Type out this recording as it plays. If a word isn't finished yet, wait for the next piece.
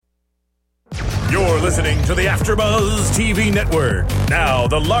listening to the AfterBuzz TV Network, now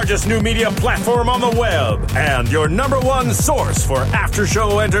the largest new media platform on the web, and your number one source for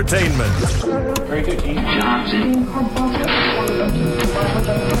after-show entertainment. Very good, Team Johnson. From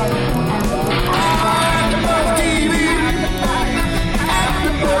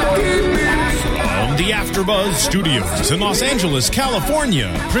the AfterBuzz Studios in Los Angeles,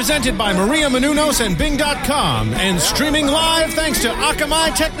 California, presented by Maria Menounos and Bing.com, and streaming live thanks to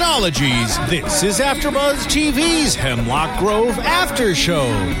Akamai Technologies, this is AfterBuzz TV's Hemlock Grove After Show.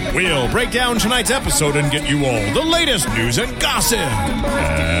 We'll break down tonight's episode and get you all the latest news and gossip.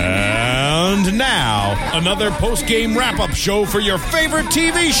 And now, another post-game wrap-up show for your favorite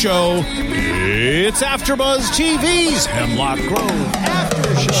TV show. It's AfterBuzz TV's Hemlock Grove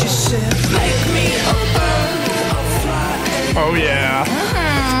After Show. She said, make me oh yeah,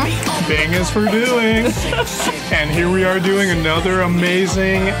 Bing is for doing. And here we are doing another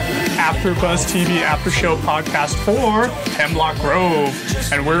amazing AfterBuzz TV After Show podcast for Hemlock Grove.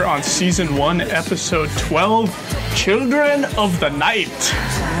 And we're on Season 1, Episode 12, Children of the Night.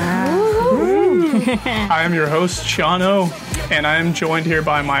 I am your host, Sean O, and I am joined here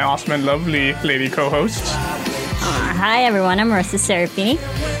by my awesome and lovely lady co-hosts. Hi everyone, I'm Marissa Serafini.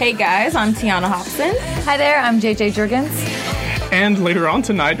 Hey guys, I'm Tiana Hobson. Hi there, I'm JJ Jurgens. And later on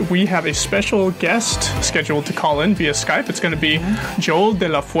tonight, we have a special guest scheduled to call in via Skype. It's going to be Joel de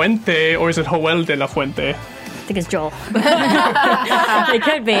la Fuente, or is it Joel de la Fuente? I think it's Joel. It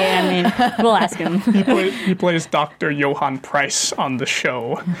could be. I mean, we'll ask him. He plays Dr. Johan Price on the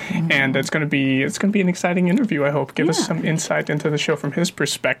show, and it's going to be an exciting interview. I hope give us some insight into the show from his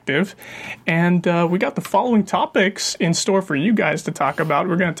perspective. And we got the following topics in store for you guys to talk about.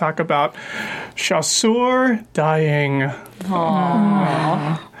 We're going to talk about Chasseur dying.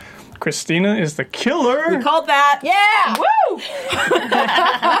 Aww. Christina is the killer. We called that. Yeah! Woo!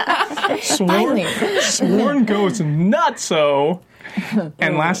 Sworn goes nutso.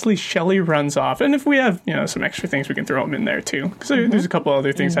 And lastly, Shelley runs off. And if we have, some extra things, we can throw them in there too. Because there's a couple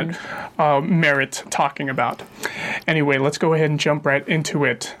other things that merit talking about. Anyway, let's go ahead and jump right into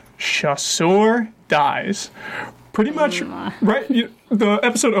it. Chasseur dies. Pretty much, right? The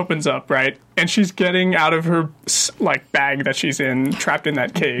episode opens up, right? And she's getting out of her, bag that she's in, trapped in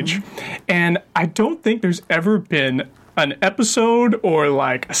that cage. And I don't think there's ever been an episode or,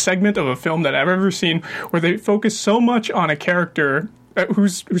 a segment of a film that I've ever seen where they focus so much on a character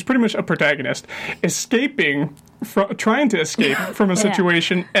who's pretty much a protagonist, trying to escape from a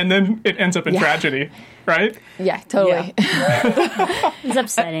situation, and then it ends up in tragedy, right? Yeah, totally. Yeah. It's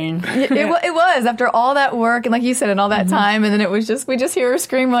upsetting. It was after all that work and like you said, and all that time, and then we just hear her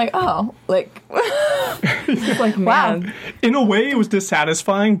scream wow. In a way, it was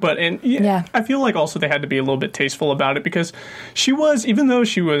dissatisfying, but I feel like also they had to be a little bit tasteful about it because even though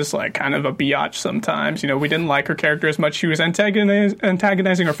she was kind of a biatch sometimes, we didn't like her character as much. She was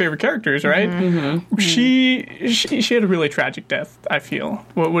antagonizing our favorite characters, right? Mm-hmm. She had a really tragic death, I feel.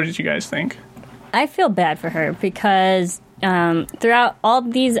 What did you guys think? I feel bad for her because throughout all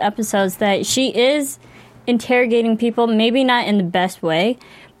these episodes that she is interrogating people, maybe not in the best way,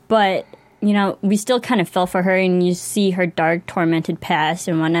 but, we still kind of fell for her, and you see her dark, tormented past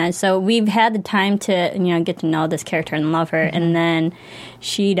and whatnot. So we've had the time to, get to know this character and love her, and then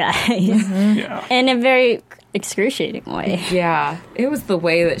she dies in a very excruciating way. Yeah, it was the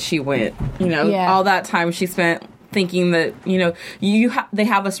way that she went, all that time she spent thinking that, they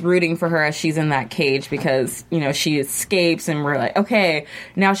have us rooting for her as she's in that cage because, she escapes and we're like, okay,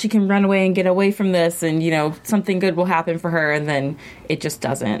 now she can run away and get away from this and, something good will happen for her, and then it just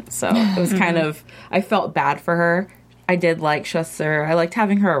doesn't. So it was kind of, I felt bad for her. I did like Chasseur. I liked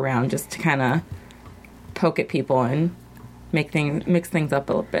having her around just to kind of poke at people and mix things up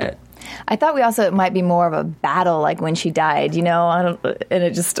a little bit. I thought it might be more of a battle when she died, and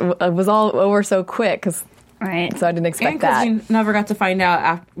it was all over so quick right. So I didn't expect that. And we never got to find out.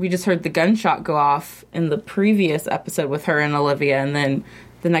 After we just heard the gunshot go off in the previous episode with her and Olivia, and then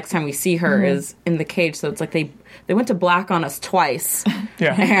the next time we see her is in the cage. So it's like they went to black on us twice.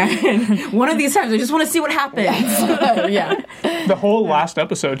 Yeah. And one of these times, I just want to see what happens. Yeah. The whole last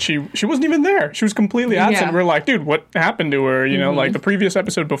episode, she wasn't even there. She was completely absent. Yeah. We're like, dude, what happened to her? The previous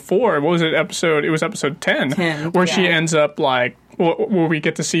episode before, what was it? It was episode 10 where she ends up where we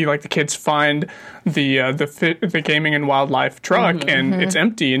get to see the kids find the gaming and wildlife truck and it's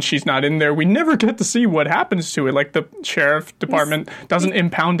empty and she's not in there. We never get to see what happens to it. The sheriff department doesn't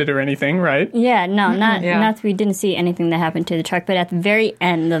impound it or anything, right? Yeah, no, not we didn't see anything that happened to the truck, but at the very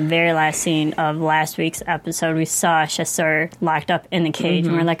end, the very last scene of last week's episode, we saw Chasseur locked up in the cage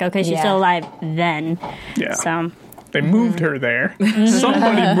and we're like, okay, she's still alive then. Yeah. So they moved her there.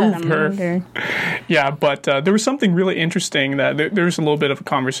 Somebody moved her. Yeah, but there was something really interesting that there was a little bit of a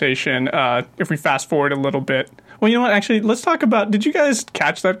conversation. If we fast forward a little bit. Well, you know what? Actually, let's talk about, did you guys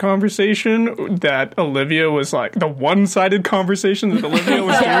catch that conversation that Olivia was like, the one-sided conversation that Olivia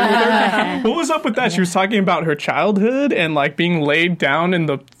was doing with her? What was up with that? She was talking about her childhood and like being laid down in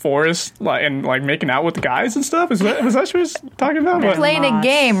the forest and like making out with guys and stuff. Was that what she was talking about? Playing a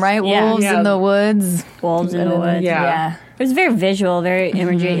game, right? Yeah. Wolves in the woods. Wolves in the woods. Yeah. It was very visual, very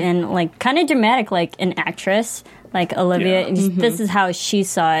imagery, and like kind of dramatic, like an actress. Like Olivia, this is how she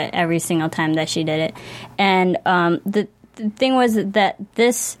saw it every single time that she did it. And the thing was that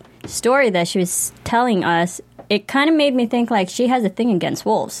this story that she was telling us, it kind of made me think like she has a thing against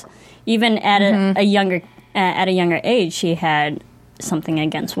wolves. Even at a younger age, she had something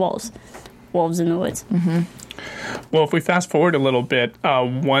against wolves in the woods. Well, if we fast forward a little bit,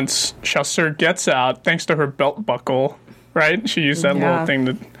 once Chasseur gets out, thanks to her belt buckle, right? She used that little thing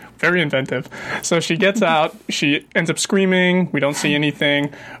that... Very inventive. So she gets out. She ends up screaming. We don't see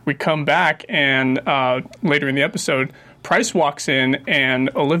anything. We come back, and later in the episode, Price walks in,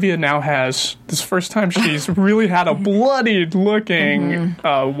 and Olivia now has this first time she's really had a bloodied-looking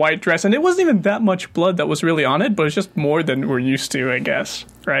white dress, and it wasn't even that much blood that was really on it, but it's just more than we're used to, I guess.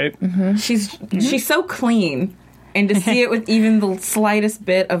 Right? She's so clean. And to see it with even the slightest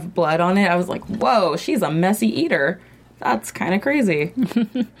bit of blood on it, I was like, whoa, she's a messy eater. That's kind of crazy.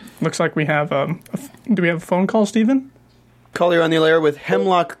 Looks like we have do we have a phone call, Stephen? Caller on the air with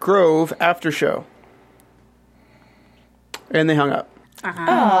Hemlock Grove after show. And they hung up.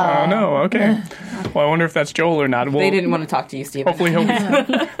 Oh, no. Okay. Well, I wonder if that's Joel or not. They didn't want to talk to you, Stephen.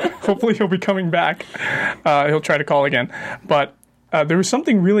 Hopefully he'll be coming back. He'll try to call again. But there was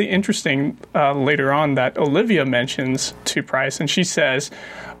something really interesting later on that Olivia mentions to Price, and she says,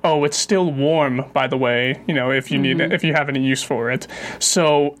 "Oh, it's still warm, by the way, you know, if you need it, if you have any use for it."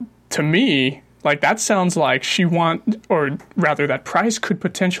 So to me, like, that sounds like or rather that Price could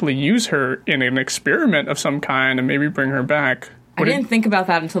potentially use her in an experiment of some kind and maybe bring her back. I didn't think about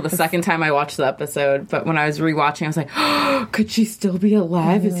that until the second time I watched the episode, but when I was rewatching, I was like, oh, could she still be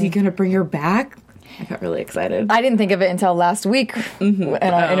alive? Is he going to bring her back? I got really excited. I didn't think of it until last week in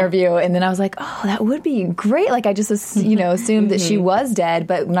our interview, and then I was like, "Oh, that would be great!" Like I just, assumed that she was dead,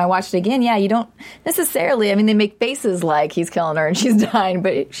 but when I watched it again, you don't necessarily. I mean, they make faces like he's killing her and she's dying,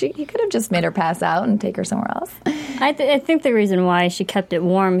 but he could have just made her pass out and take her somewhere else. I think the reason why she kept it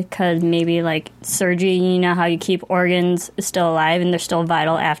warm because maybe like surgery, you know how you keep organs still alive and they're still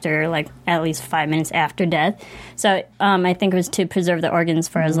vital after like at least 5 minutes after death. So I think it was to preserve the organs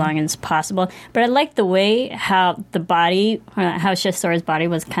for as long as possible. But I like the way how the body, how Chasseur's body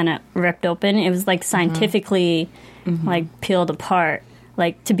was kind of ripped open. It was like scientifically like peeled apart,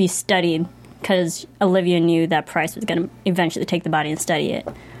 like to be studied because Olivia knew that Price was going to eventually take the body and study it.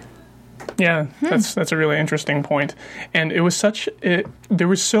 Yeah, that's a really interesting point. And it was there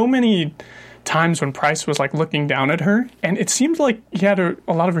were so many times when Price was like looking down at her, and it seemed like he had a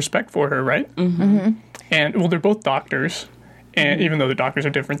lot of respect for her, right? And well, they're both doctors, and even though the doctors are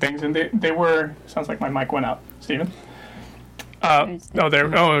different things, and they were. Sounds like my mic went out, Stephen.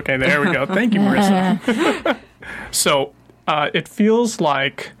 Okay, there we go. Thank you, Marissa. So it feels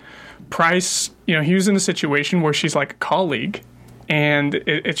like Price, he was in a situation where she's like a colleague, and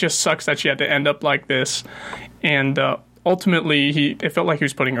it just sucks that she had to end up like this. And ultimately, it felt like he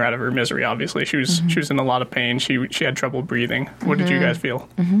was putting her out of her misery. Obviously, she was in a lot of pain. She had trouble breathing. What did you guys feel?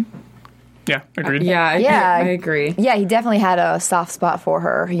 Yeah, agreed. I agree. Yeah, he definitely had a soft spot for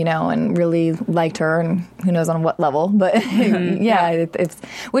her, and really liked her, and who knows on what level. But it's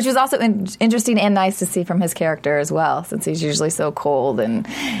which was also interesting and nice to see from his character as well, since he's usually so cold and.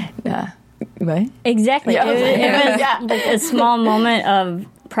 Right? Exactly. Yeah. It was like a small moment of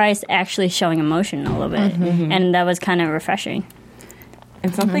Price actually showing emotion a little bit, and that was kind of refreshing.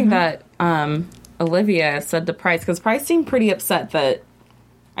 And something that Olivia said to Price, because Price seemed pretty upset that,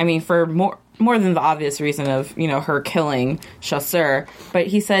 for more than the obvious reason of, her killing Chasseur, but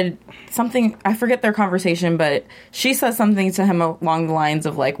he said something, I forget their conversation, but she said something to him along the lines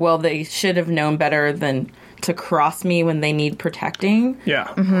of like, well, they should have known better than to cross me when they need protecting.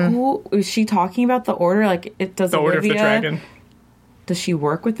 Yeah. Who is she talking about? The Order? Like, it does. The Order of the Dragon. Does she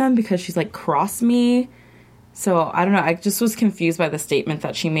work with them because she's like, cross me? So I don't know. I just was confused by the statement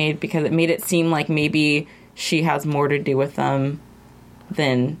that she made because it made it seem like maybe she has more to do with them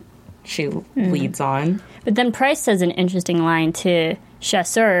than she leads on. But then Price says an interesting line to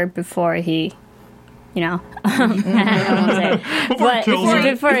Chasseur before he. I don't want to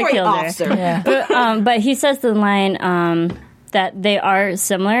say. Before he kills her. Yeah. But he says the line that they are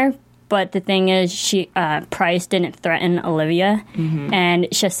similar, But the thing is, Price didn't threaten Olivia, and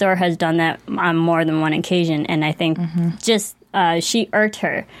Chasseur has done that on more than one occasion. And I think she irked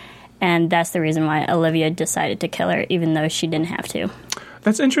her, and that's the reason why Olivia decided to kill her, even though she didn't have to.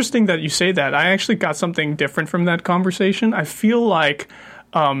 That's interesting that you say that. I actually got something different from that conversation. I feel like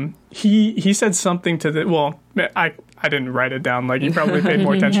he said something to the... Well, I didn't write it down. Like, you probably paid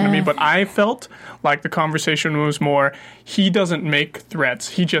more attention to me. But I felt like the conversation was more, he doesn't make threats.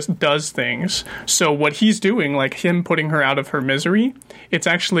 He just does things. So what he's doing, like him putting her out of her misery, it's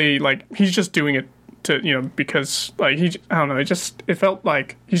actually like he's just doing it to, because like I don't know. It felt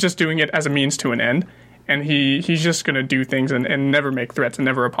like he's just doing it as a means to an end. And he's just going to do things and never make threats and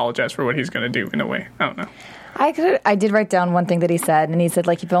never apologize for what he's going to do in a way. I don't know. I did write down one thing that he said, and he said,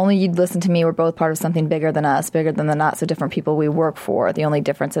 like, if only you'd listen to me, we're both part of something bigger than us, bigger than the not so different people we work for. The only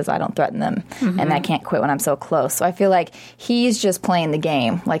difference is I don't threaten them, and I can't quit when I'm so close. So I feel like he's just playing the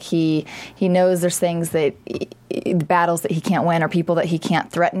game. Like, he knows there's things that, battles that he can't win or people that he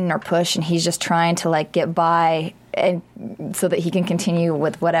can't threaten or push, and he's just trying to, like, get by and so that he can continue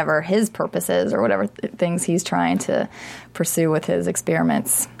with whatever his purpose is or whatever things he's trying to pursue with his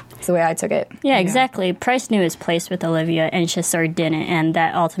experiments. That's the way I took it. Yeah, exactly. Price knew his place with Olivia, and Chasseur didn't, and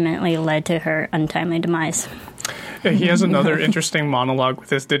that ultimately led to her untimely demise. Yeah, he has another interesting monologue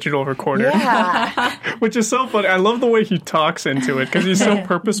with his digital recorder. Yeah. Which is so funny. I love the way he talks into it because he's so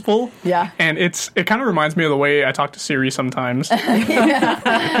purposeful. Yeah. And it kind of reminds me of the way I talk to Siri sometimes.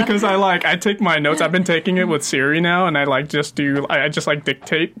 Because I take my notes. I've been taking it with Siri now, and I just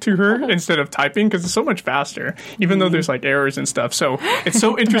dictate to her instead of typing because it's so much faster, even though there's like errors and stuff. So it's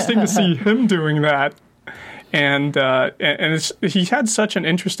so interesting to see him doing that. And he had such an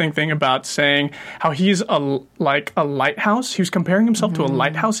interesting thing about saying how he's a lighthouse. He was comparing himself to a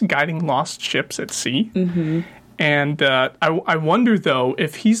lighthouse guiding lost ships at sea. Mm-hmm. And I wonder, though,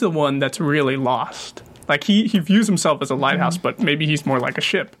 if he's the one that's really lost. Like, he views himself as a lighthouse, but maybe he's more like a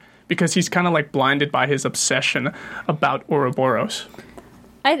ship because he's kind of like blinded by his obsession about Ouroboros.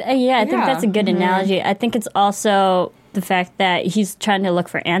 I think that's a good analogy. I think it's also the fact that he's trying to look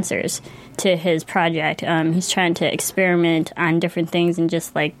for answers to his project. He's trying to experiment on different things, and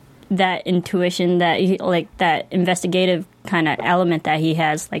just like that intuition that that investigative kind of element that he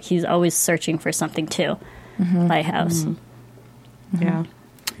has, like he's always searching for something too. Lighthouse. Yeah.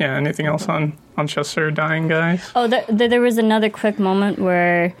 Yeah. Anything else on Chasseur dying, guys? Oh, there was another quick moment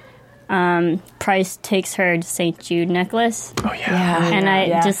where Price takes her St. Jude necklace. Oh, yeah. And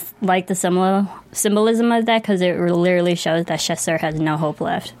I just like the symbolism of that because it literally shows that Chasseur has no hope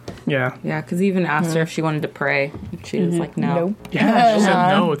left. Yeah. Yeah, because he even asked her if she wanted to pray. She was like, no. Nope. Yeah, she said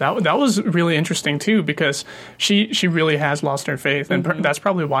no. That was really interesting, too, because she really has lost her faith, and that's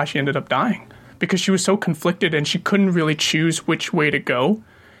probably why she ended up dying, because she was so conflicted and she couldn't really choose which way to go.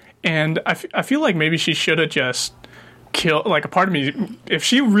 And I feel like maybe she should have just kill, like, a part of me, if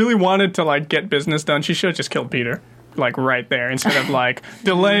she really wanted to like get business done, she should have just killed Peter, like right there, instead of like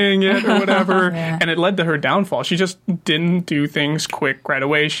delaying it or whatever. And it led to her downfall. She just didn't do things quick right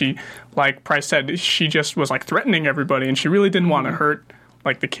away. She, like Price said, she just was like threatening everybody, and she really didn't want to hurt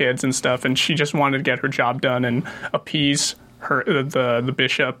like the kids and stuff, and she just wanted to get her job done and appease her the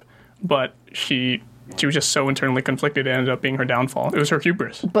bishop. But she was just so internally conflicted, it ended up being her downfall. It was her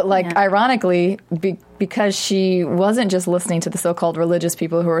hubris. But, ironically, because she wasn't just listening to the so-called religious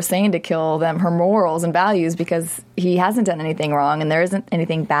people who were saying to kill them, her morals and values, because he hasn't done anything wrong and there isn't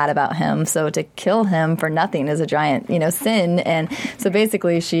anything bad about him. So to kill him for nothing is a giant, sin. And so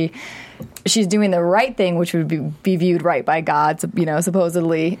basically she's doing the right thing, which would be viewed right by God,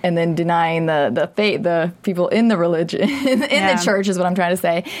 supposedly, and then denying the faith, the people in the religion, in the church is what I'm trying to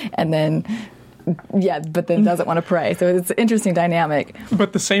say. And then... but then doesn't want to pray. So it's an interesting dynamic. But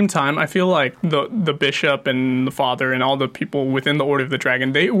at the same time, I feel like the bishop and the father and all the people within the Order of the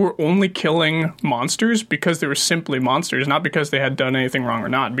Dragon, they were only killing monsters because they were simply monsters, not because they had done anything wrong or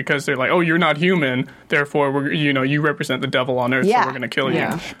not. Because they're like, oh, you're not human, therefore you represent the devil on earth, so we're going to kill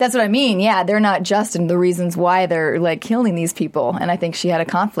you. That's what I mean. Yeah, they're not just in the reasons why they're like killing these people. And I think she had a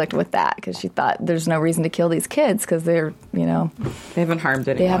conflict with that because she thought there's no reason to kill these kids because they're, they haven't harmed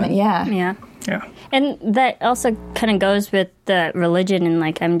anyone. They haven't, Yeah. And that also kind of goes with the religion, and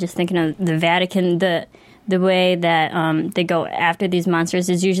like I'm just thinking of the Vatican, the way that they go after these monsters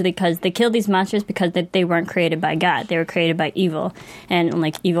is usually because they kill these monsters because they weren't created by God. They were created by evil, and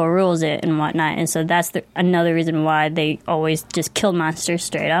like evil rules it and whatnot. And so that's another reason why they always just kill monsters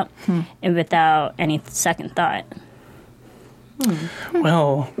straight up and without any second thought.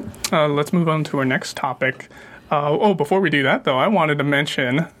 Well, let's move on to our next topic. Before we do that, though, I wanted to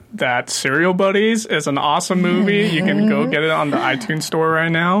mention that Serial Buddies is an awesome movie. You can go get it on the iTunes store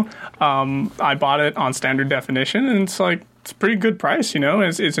right now. I bought it on standard definition, and it's a pretty good price,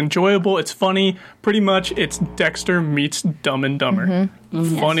 It's enjoyable, it's funny. Pretty much, it's Dexter meets Dumb and Dumber.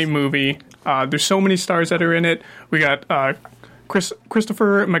 Funny movie. There's so many stars that are in it. We got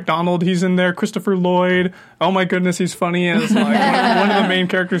Christopher McDonald, he's in there. Christopher Lloyd. Oh my goodness, he's funny as one of the main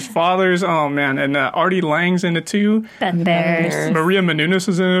characters' fathers. Oh man, and Artie Lang's in it too. Beth Bears. Maria Menounos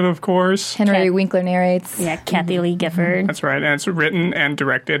is in it, of course. Henry Winkler narrates. Yeah, Kathy Lee Gifford. That's right, and it's written and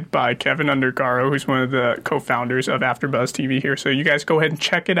directed by Kevin Undergaro, who's one of the co-founders of AfterBuzz TV here. So you guys go ahead and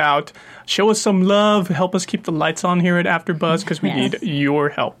check it out. Show us some love. Help us keep the lights on here at AfterBuzz because we need your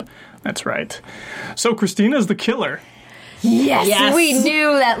help. That's right. So Christina's the killer. Yes, we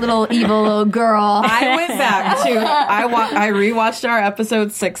knew that little evil little girl. I went back to I rewatched our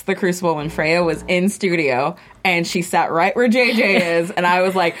episode 6, The Crucible, when Freya was in studio, and she sat right where JJ is, and I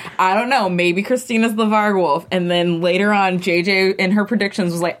was like, I don't know, maybe Christina's the Vargwolf. And then later on, JJ in her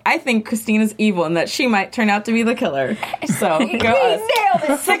predictions was like, I think Christina's evil and that she might turn out to be the killer. So we nailed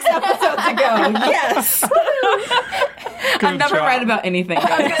it 6 episodes ago. Yes. I'm never right about anything. I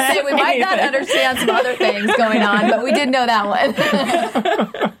was going to say, we might not understand some other things going on, but we did know that one.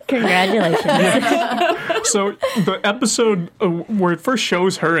 Congratulations. So the episode where it first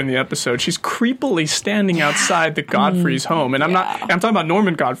shows her in the episode, she's creepily standing outside the Godfrey's home. And I'm talking about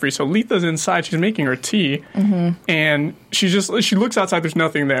Norman Godfrey. So Letha's inside, she's making her tea. And she looks outside, there's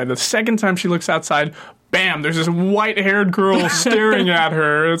nothing there. The second time she looks outside, bam, there's this white-haired girl staring at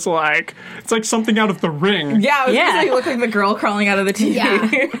her. It's like something out of The Ring. Yeah, I was going to say, you look like the girl crawling out of the TV. Yeah.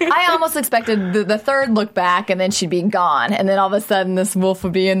 I almost expected the third look back and then she'd be gone. And then all of a sudden this wolf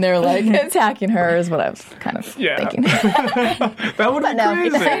would be in there attacking her is what I was kind of thinking. That would be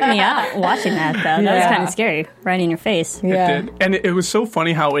crazy. It freaked me out watching that, though. That was kind of scary, right in your face. Yeah. It did. And it was so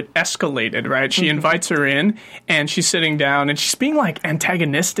funny how it escalated, right? She invites her in and she's sitting down and she's being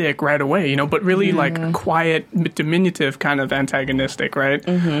antagonistic right away, but really quiet, diminutive kind of antagonistic, right?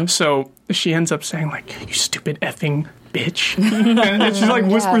 So she ends up saying you stupid effing bitch. and she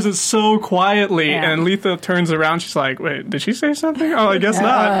whispers it so quietly, and Letha turns around, she's like, wait, did she say something? Oh, I guess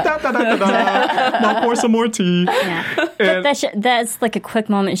not. Now pour some more tea. Yeah. But that's a quick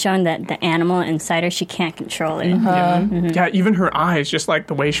moment showing that the animal inside her, she can't control it. Yeah, even her eyes, just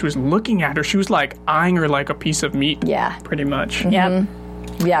the way she was looking at her, she was eyeing her like a piece of meat. Yeah. Pretty much. Yep.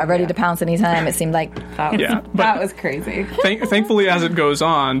 Yeah, ready to pounce anytime, it seemed like. That was crazy. Thankfully, as it goes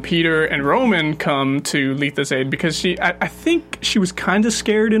on, Peter and Roman come to Letha's aid because I think she was kind of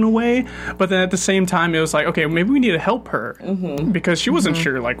scared in a way, but then at the same time, it was okay, maybe we need to help her because she wasn't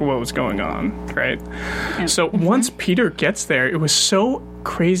sure what was going on, right? So once Peter gets there, it was so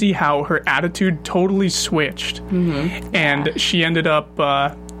crazy how her attitude totally switched, and she ended up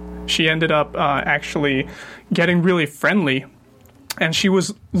actually getting really friendly. And she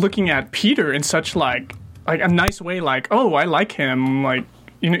was looking at Peter in such a nice way, oh, I like him.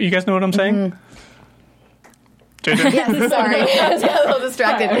 You guys know what I'm saying? JJ? Yes, sorry. I was a little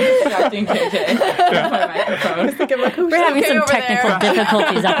distracted. Distracting JJ. My microphone. We're having some technical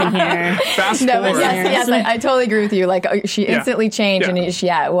difficulties up in here. Fast forward. Yes, I totally agree with you. She instantly changed, and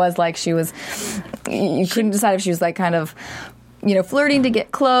it was she was. You couldn't decide if she was kind of, flirting to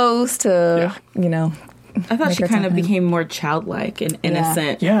get close to, I thought she kind of became more childlike and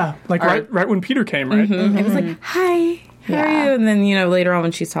innocent. Yeah, right when Peter came, right? It was hi, how are you? And then, later on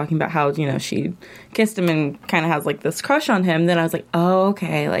when she's talking about how, she kissed him and kind of has, this crush on him, then I was like, oh,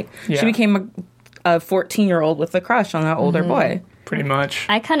 okay. She became a 14-year-old with a crush on that older boy. Pretty much.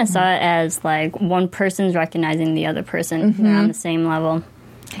 I kind of saw it as, one person's recognizing the other person. They're on the same level.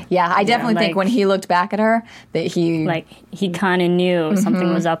 Yeah, I definitely think when he looked back at her that he kind of knew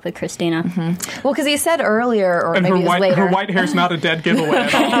something was up with Christina. Well, because he said earlier, or and maybe it was later. Her white hair's not a dead giveaway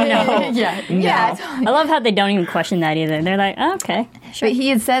at all. Yeah. I love how they don't even question that either. They're like, oh, okay, sure. But he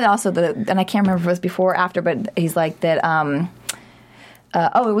had said also that, and I can't remember if it was before or after, but he's like that.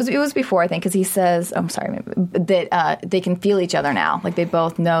 It was before, I think, because he says, I'm sorry, that they can feel each other now. They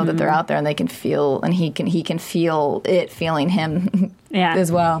both know that they're out there and they can feel, and he can feel it feeling him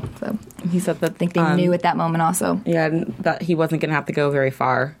as well. So he said that I think they knew at that moment also. Yeah, that he wasn't going to have to go very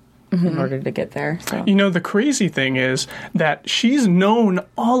far in order to get there. So. You know, the crazy thing is that she's known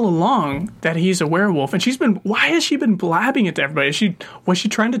all along that he's a werewolf, and why has she been blabbing it to everybody? Was she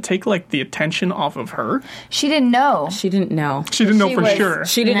trying to take, like, the attention off of her? She didn't know. She didn't know. She didn't know for sure.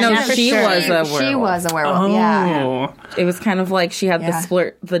 She didn't know she was a werewolf. She was a werewolf, Oh. It was kind of like she had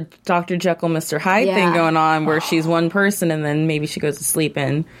the Dr. Jekyll, Mr. Hyde thing going on, where she's one person and then maybe she goes to sleep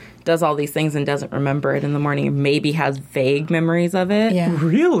and does all these things and doesn't remember it in the morning and maybe has vague memories of it. Yeah.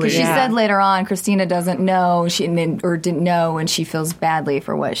 Really? She said later on, Christina doesn't know, or didn't know, and she feels badly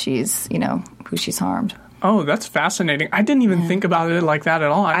for what she's, who she's harmed. Oh, that's fascinating. I didn't even think about it like that at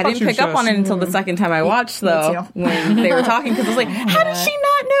all. I didn't pick up on it until the second time I watched, though, when they were talking, because I was like, how did she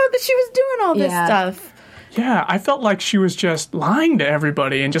not know that she was doing all this stuff? Yeah, I felt like she was just lying to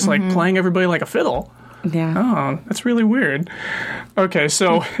everybody and just, like, playing everybody like a fiddle. Yeah. Oh, that's really weird. Okay,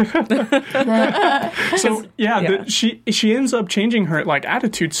 so she ends up changing her, like,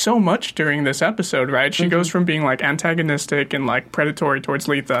 attitude so much during this episode, right? She goes from being, like, antagonistic and, like, predatory towards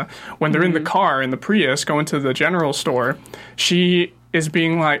Letha. When they're in the car in the Prius going to the general store, she is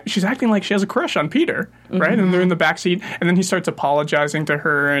being like, she's acting like she has a crush on Peter, right? And they're in the backseat, and then he starts apologizing to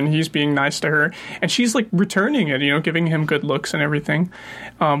her, and he's being nice to her, and she's, like, returning it, giving him good looks and everything.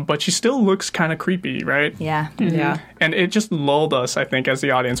 But she still looks kind of creepy, right? Yeah. Mm-hmm. Yeah. And it just lulled us, I think, as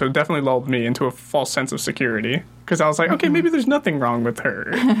the audience. It definitely lulled me into a false sense of security, because I was like, okay, maybe there's nothing wrong with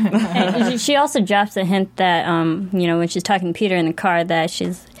her. And she also drops a hint that, when she's talking to Peter in the car, that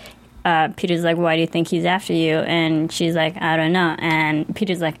she's... Peter's like, why do you think he's after you? And she's like, I don't know. And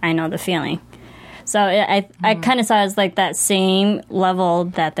Peter's like, I know the feeling. So I kind of saw it as like that same level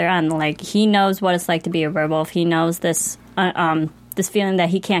that they're on. Like, he knows what it's like to be a werewolf. He knows this this feeling that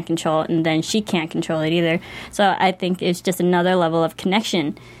he can't control, and then she can't control it either. So I think it's just another level of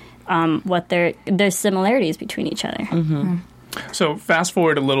connection. There's similarities between each other. Mm-hmm. So fast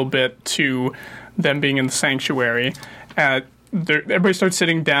forward a little bit to them being in the sanctuary. Everybody starts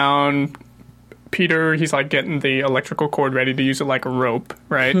sitting down. Peter, he's like getting the electrical cord ready to use it like a rope,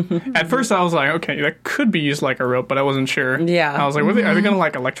 right? At first I was like, okay, that could be used like a rope, but I wasn't sure. Yeah. I was like, are they going to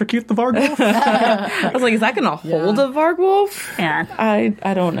like electrocute the Vargwolf? I was like, is that going to hold a Vargwolf? Yeah.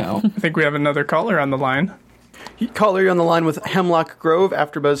 I don't know. I think we have another caller on the line. Caller, you're on the line with Hemlock Grove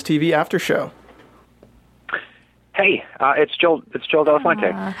AfterBuzz TV After Show. Hey, it's Joel. It's Joel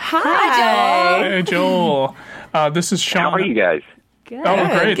Delafonte. Hi. Hey, Joel. This is Sean. How are you guys? Good.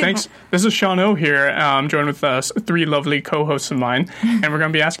 Oh, great. Thanks. This is Sean O here. I'm joined with three lovely co-hosts of mine, and we're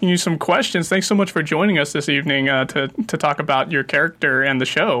going to be asking you some questions. Thanks so much for joining us this evening to talk about your character and the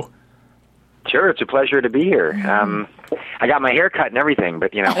show. Sure, it's a pleasure to be here. I got my hair cut and everything,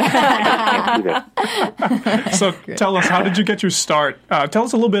 but, I can't do this. So tell us, how did you get your start? Tell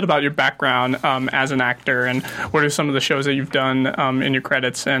us a little bit about your background as an actor, and what are some of the shows that you've done in your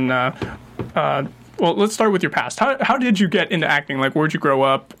credits, and well, let's start with your past. How did you get into acting? Like, where'd you grow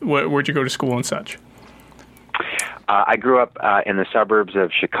up? Where'd you go to school and such? I grew up in the suburbs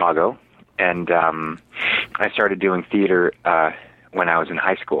of Chicago, and I started doing theater when I was in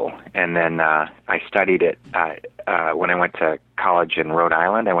high school. And then I studied it when I went to college in Rhode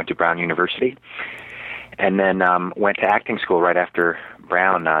Island. I went to Brown University. And then went to acting school right after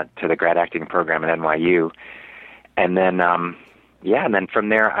Brown to the grad acting program at NYU. And then... and then from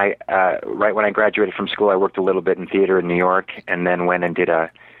there, right when I graduated from school, I worked a little bit in theater in New York, and then went and did a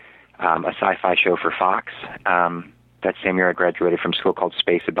sci-fi show for Fox. That same year, I graduated from school called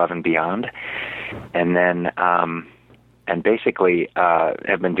Space Above and Beyond, and then and basically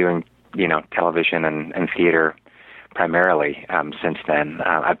have been doing television and theater primarily since then.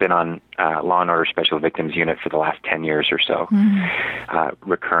 I've been on Law and Order Special Victims Unit for the last 10 years or so,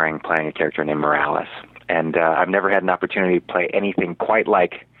 recurring, playing a character named Morales. And I've never had an opportunity to play anything quite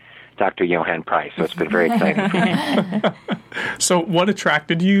like Dr. Johan Price, so it's been very exciting for me. So what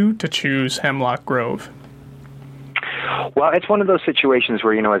attracted you to choose Hemlock Grove? Well, it's one of those situations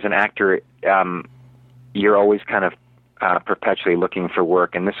where, as an actor, you're always kind of perpetually looking for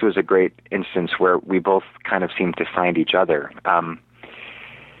work, and this was a great instance where we both kind of seemed to find each other.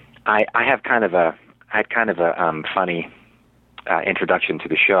 I had kind of a funny introduction to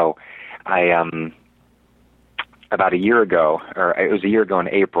the show. About a year ago, or it was a year ago in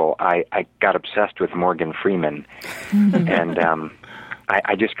April, I got obsessed with Morgan Freeman, and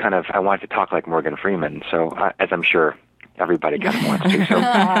I just I wanted to talk like Morgan Freeman. So as I'm sure everybody kind of wants to. So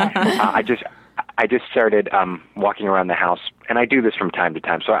I just started walking around the house, and I do this from time to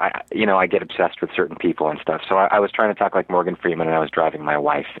time. So I get obsessed with certain people and stuff. So I was trying to talk like Morgan Freeman, and I was driving my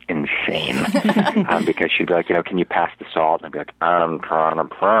wife insane because she'd be like, can you pass the salt? And I'd be like, I'm trying to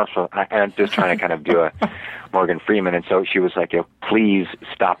pass it. And I'm just trying to kind of do a Morgan Freeman. And so she was like, please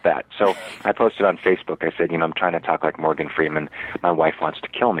stop that. So I posted on Facebook. I said, I'm trying to talk like Morgan Freeman. My wife wants to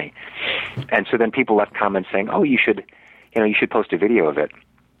kill me. And so then people left comments saying, oh, you should post a video of it,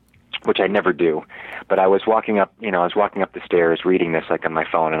 which I never do. But I was walking up the stairs reading this like on my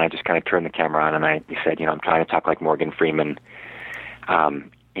phone, and I just kind of turned the camera on and I said, I'm trying to talk like Morgan Freeman,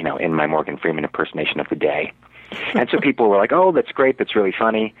 in my Morgan Freeman impersonation of the day. And so people were like, oh, that's great. That's really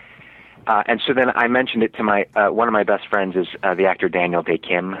funny. And so then I mentioned it to my one of my best friends is the actor Daniel Day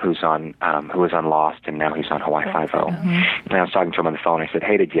Kim, who was on Lost, and now he's on Hawaii Five-0. And I was talking to him on the phone. I said,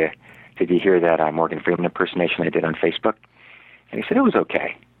 hey, did you hear that Morgan Freeman impersonation I did on Facebook? And he said, it was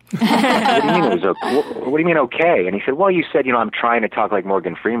okay. What do you mean it was okay? What do you mean okay? And he said, well, you said, I'm trying to talk like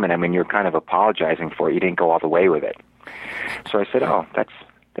Morgan Freeman. I mean, you're kind of apologizing for it. You didn't go all the way with it. So I said, oh,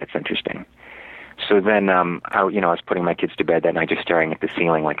 that's interesting. So then, I was putting my kids to bed that night, just staring at the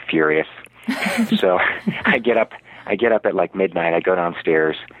ceiling like furious. So I get up at like midnight. I go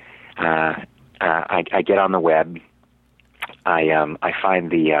downstairs. I get on the web. I find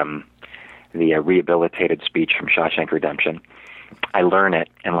the rehabilitated speech from Shawshank Redemption. I learn it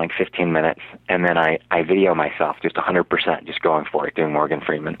in like 15 minutes, and then I video myself just 100%, just going for it, doing Morgan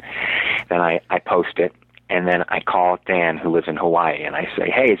Freeman. Then I post it. And then I call Dan, who lives in Hawaii, and I say,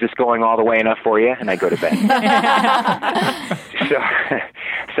 hey, is this going all the way enough for you? And I go to bed.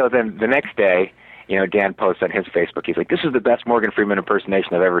 So then the next day, Dan posts on his Facebook. He's like, this is the best Morgan Freeman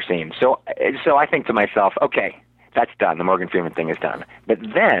impersonation I've ever seen. So I think to myself, okay, that's done. The Morgan Freeman thing is done. But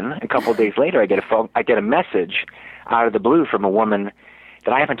then a couple of days later, I get a message out of the blue from a woman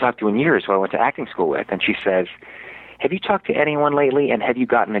that I haven't talked to in years, who I went to acting school with, and she says, have you talked to anyone lately, and have you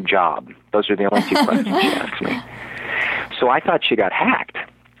gotten a job? Those are the only two questions she asked me. So I thought she got hacked.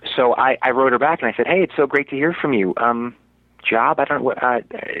 So I wrote her back, and I said, hey, it's so great to hear from you. Job? I don't know.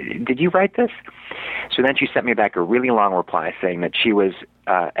 Did you write this? So then she sent me back a really long reply saying that she was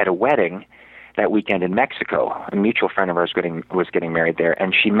at a wedding that weekend in Mexico. A mutual friend of ours was getting married there,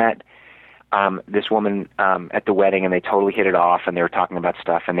 and she met this woman at the wedding, and they totally hit it off, and they were talking about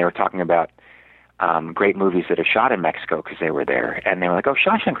stuff, and they were talking about great movies that are shot in Mexico because they were there. And they were like, oh,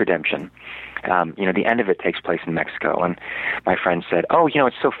 Shawshank Redemption. The end of it takes place in Mexico. And my friend said, oh,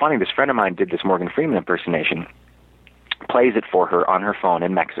 it's so funny. This friend of mine did this Morgan Freeman impersonation, plays it for her on her phone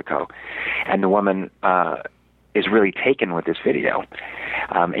in Mexico. And the woman is really taken with this video,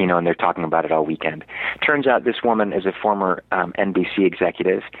 and they're talking about it all weekend. Turns out this woman is a former NBC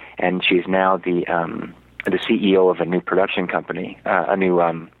executive, and she's now the CEO of a new production company, a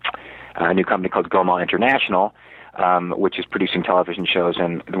new company called Goma International, which is producing television shows,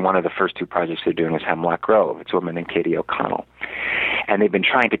 and one of the first two projects they're doing is Hemlock Grove. It's a woman named Katie O'Connell. And they've been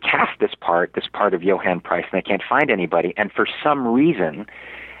trying to cast this part of Johan Price, and they can't find anybody. And for some reason,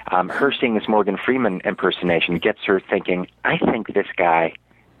 her seeing this Morgan Freeman impersonation gets her thinking, I think this guy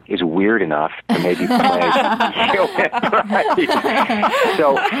is weird enough to maybe play Johan Price.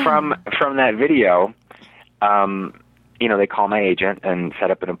 So from that video, they call my agent and set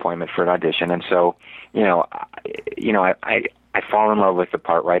up an appointment for an audition. And so, I fall in love with the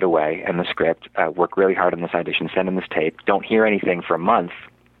part right away and the script, work really hard on this audition, send in this tape, don't hear anything for a month.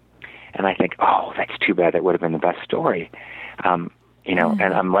 And I think, oh, that's too bad. That would have been the best story. And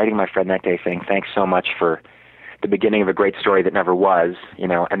I'm writing my friend that day saying, thanks so much for the beginning of a great story that never was,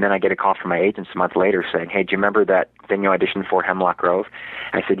 and then I get a call from my agents a month later saying, hey, do you remember that thing you auditioned for, Hemlock Grove?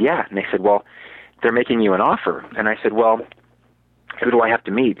 I said, yeah. And they said, well, they're making you an offer. And I said, well, who do I have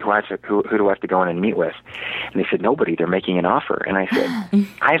to meet? Who do I have to go in and meet with? And they said, nobody. They're making an offer. And I said,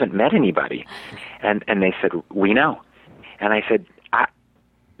 I haven't met anybody. And they said, we know. And I said,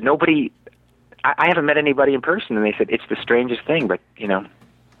 nobody. I haven't met anybody in person. And they said, it's the strangest thing, but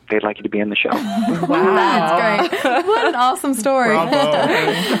they'd like you to be in the show. Wow, that's great! What an awesome story.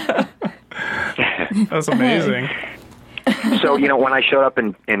 That's amazing. So, when I showed up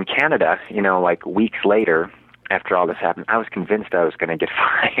in Canada, like weeks later, after all this happened, I was convinced I was going to get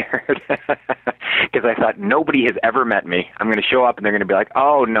fired because I thought nobody has ever met me. I'm going to show up and they're going to be like,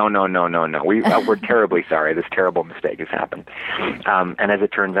 oh, no. We're terribly sorry. This terrible mistake has happened. And as it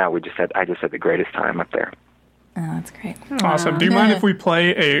turns out, I just had the greatest time up there. Oh, that's great. Awesome. Do you mind if we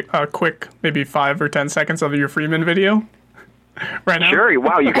play a quick, maybe 5 or 10 seconds of your Freeman video? Right now? Sure.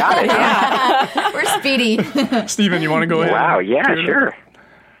 Wow, you got it. Yeah. We're speedy. Steven, you want to go ahead? Wow, yeah, sure.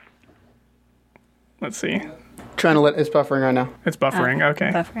 Let's see. It's buffering right now. It's buffering, okay.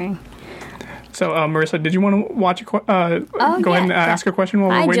 Buffering. So, Marissa, did you want to watch go ahead and ask a question while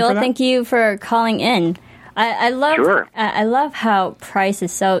we're waiting Joel, for that? thank you for calling in. I love Sure. I love how Price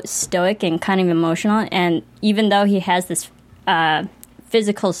is so stoic and kind of emotional, and even though he has this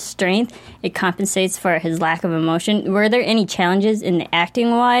physical strength, it compensates for his lack of emotion. Were there any challenges in the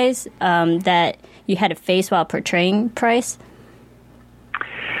acting wise that you had to face while portraying Price?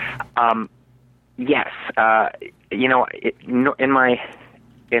 Yes. In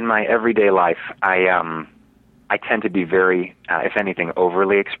my everyday life, I tend to be very, if anything,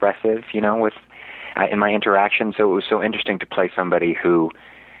 overly expressive. With in my interaction. So it was so interesting to play somebody who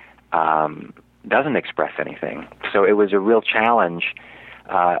doesn't express anything. So it was a real challenge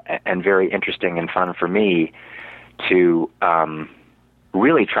and very interesting and fun for me to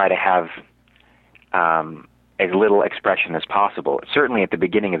really try to have as little expression as possible. Certainly at the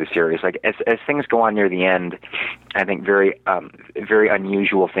beginning of the series, like as things go on near the end, I think very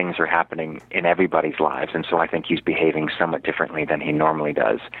unusual things are happening in everybody's lives, and so I think he's behaving somewhat differently than he normally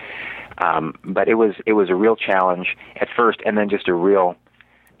does. But it was a real challenge at first, and then just a real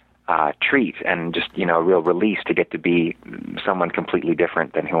treat, and just a real release to get to be someone completely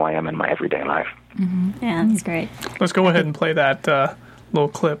different than who I am in my everyday life. Mm-hmm. Yeah, that's great. Let's go ahead and play that little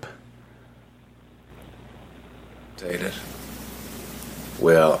clip. Dated.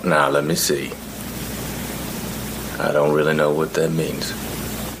 Well, now let me see. I don't really know what that means.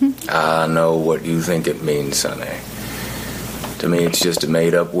 I know what you think it means, Sonny. To me, it's just a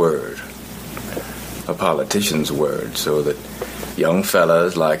made-up word. A politician's word, so that young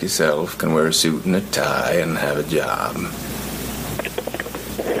fellas like yourself can wear a suit and a tie and have a job.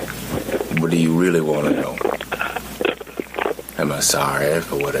 What do you really want to know? Am I sorry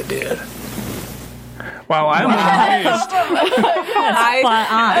for what I did? Wow, I'm amazed.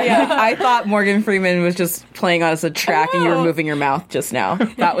 I thought Morgan Freeman was just playing us a track and you were moving your mouth just now.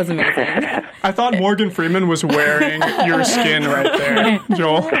 That was amazing. I thought Morgan Freeman was wearing your skin right there,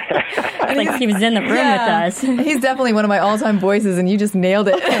 Joel. Like he was in the room with us. He's definitely one of my all-time voices, and you just nailed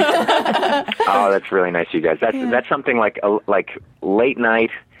it. Oh, that's really nice, you guys. That's something like late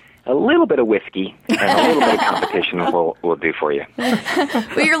night. A little bit of whiskey and a little bit of competition will do for you.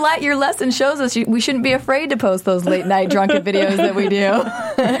 But your lesson shows us we shouldn't be afraid to post those late night drunken videos that we do.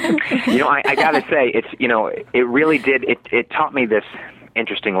 I gotta say, it's it really did. It taught me this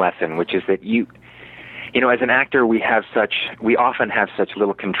interesting lesson, which is that as an actor, we often have such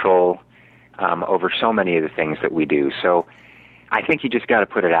little control over so many of the things that we do. So I think you just got to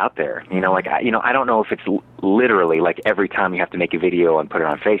put it out there. I don't know if it's literally like every time you have to make a video and put it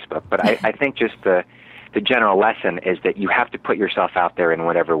on Facebook, but I think just the general lesson is that you have to put yourself out there in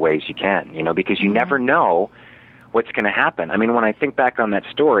whatever ways you can, because you never know what's going to happen. I mean, when I think back on that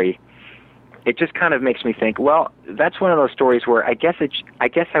story, it just kind of makes me think, well, that's one of those stories where I guess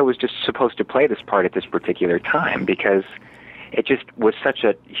I was just supposed to play this part at this particular time, because it just was such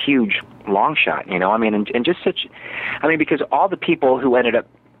a huge long shot, because all the people who ended up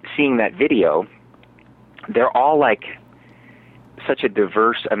seeing that video, they're all like such a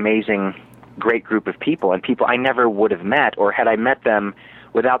diverse, amazing, great group of people, and people I never would have met, or had I met them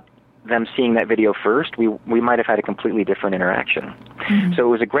without them seeing that video first, we might have had a completely different interaction. Mm-hmm. So it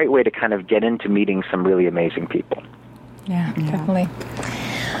was a great way to kind of get into meeting some really amazing people. Yeah, definitely.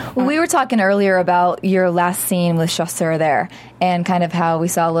 Well, we were talking earlier about your last scene with Chasseur there, and kind of how we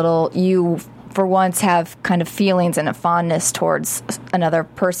saw you, for once, have kind of feelings and a fondness towards another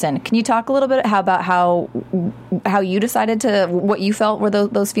person. Can you talk a little bit about how you decided what you felt were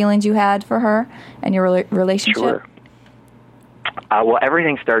those feelings you had for her and your relationship? Sure. Well,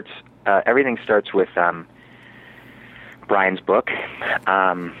 everything starts with Brian's book,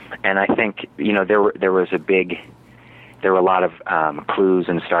 and I think there were a lot of clues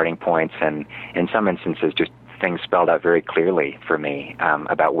and starting points, and in some instances just things spelled out very clearly for me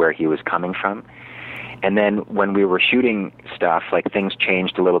about where he was coming from. And then when we were shooting stuff, like things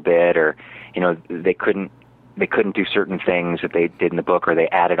changed a little bit, or they couldn't do certain things that they did in the book, or they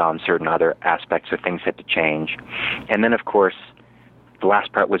added on certain other aspects, so things had to change. And then, of course, the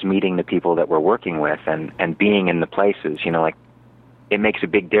last part was meeting the people that we're working with and being in the places. It makes a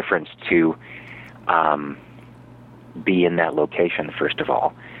big difference to be in that location, first of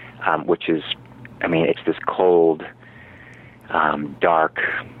all, which is, it's this cold, dark,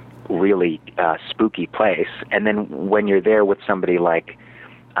 really spooky place. And then when you're there with somebody like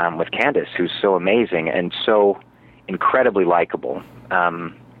with Candace, who's so amazing and so incredibly likable,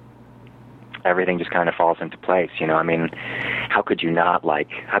 everything just kind of falls into place. How could you not love,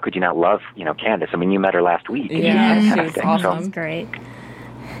 Candace? You met her last week. Yeah, she was awesome. That's great.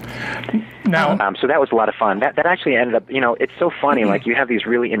 Now, so that was a lot of fun. That actually ended up, it's so funny. Like you have these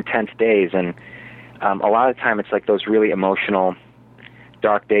really intense days, and a lot of the time it's like those really emotional,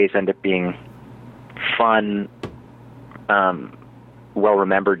 dark days end up being fun,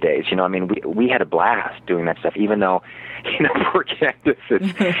 well-remembered days. We had a blast doing that stuff, even though, poor Candace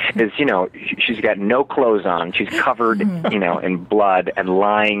is, she's got no clothes on. She's covered, in blood and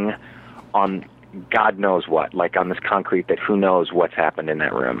lying on God knows what, like on this concrete that who knows what's happened in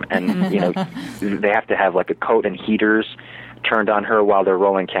that room. And, they have to have like a coat and heaters turned on her while they're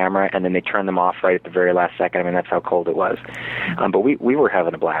rolling camera, and then they turn them off right at the very last second. I mean, that's how cold it was. But we were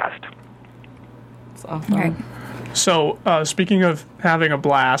having a blast. It's awesome. Right. So, speaking of having a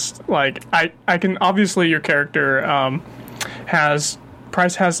blast, like, I can, obviously your character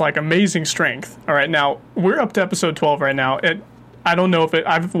Price has, like, amazing strength. All right, now, we're up to episode 12 right now. I don't know if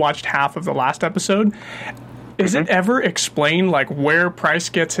I've watched half of the last episode. Is it ever explained, like, where Price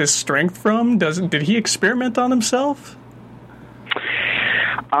gets his strength from? Did he experiment on himself?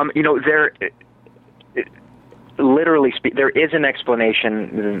 There is an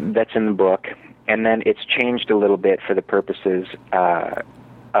explanation that's in the book, and then it's changed a little bit for the purposes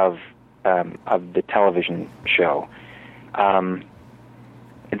of the television show.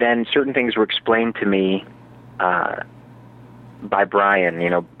 Then certain things were explained to me by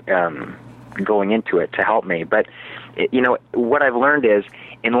Brian, going into it to help me. But what I've learned is,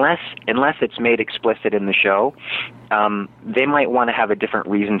 unless it's made explicit in the show, they might want to have a different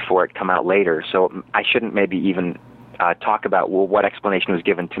reason for it come out later. So I shouldn't maybe even talk about what explanation was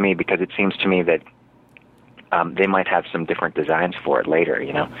given to me, because it seems to me that they might have some different designs for it later.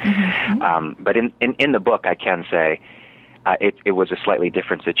 Mm-hmm. But in the book, I can say it was a slightly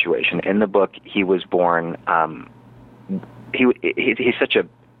different situation. In the book, he was born. He's such a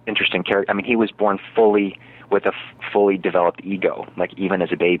interesting character. I mean, he was born with a fully developed ego. Like, even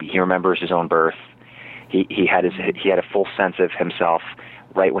as a baby, he remembers his own birth. He had a full sense of himself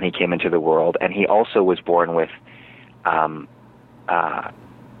right when he came into the world, and he also was born with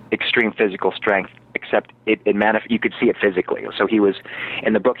extreme physical strength. Except you could see it physically. So he was,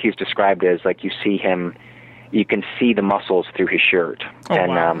 in the book, he's described as, like, you can see the muscles through his shirt. Oh,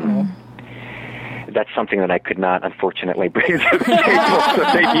 and wow. That's something that I could not, unfortunately, bring to the table, so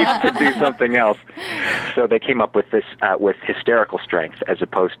they needed to do something else. So they came up with this, with hysterical strength, as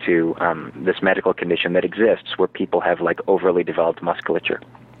opposed to this medical condition that exists where people have, like, overly developed musculature.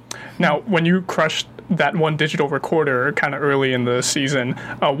 Now, when you crushed that one digital recorder kind of early in the season,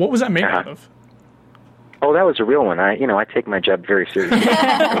 what was that made out of? Oh, that was a real one. I take my job very seriously.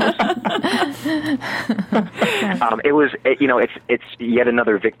 It's yet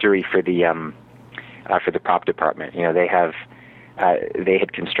another victory for the prop department. They had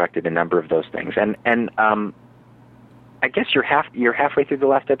constructed a number of those things, and I guess you're halfway through the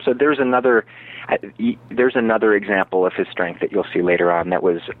last episode. There's another example of his strength that you'll see later on. That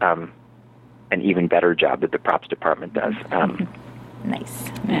was an even better job that the props department does. Nice.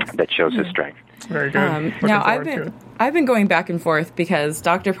 That shows his strength. Very good. Now I've been going back and forth because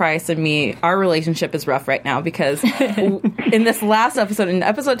Dr. Price and me, our relationship is rough right now, because in this last episode, in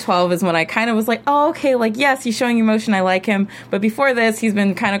episode 12, is when I kind of was like, oh, okay, like, yes, he's showing emotion, I like him. But before this, he's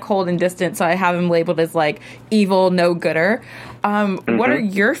been kind of cold and distant, so I have him labeled as, like, evil, no-gooder. What are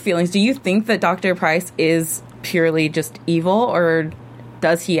your feelings? Do you think that Dr. Price is purely just evil, or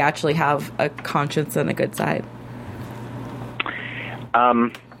does he actually have a conscience and a good side?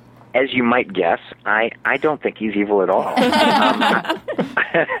 As you might guess, I don't think he's evil at all. I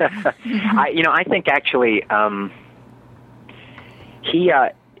think actually he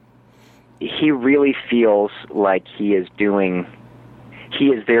really feels like he is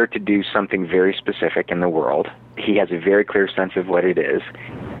there to do something very specific in the world. He has a very clear sense of what it is,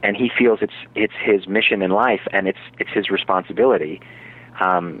 and he feels it's his mission in life, and it's his responsibility.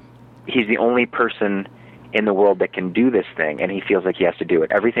 He's the only person in the world that can do this thing, and he feels like he has to do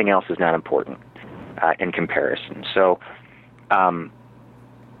it. Everything else is not important in comparison. So,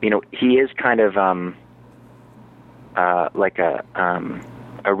 he is kind of like a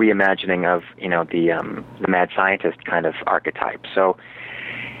reimagining of the mad scientist kind of archetype. So,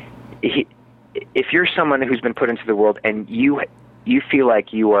 if you're someone who's been put into the world and you feel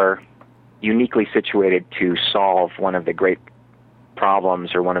like you are uniquely situated to solve one of the great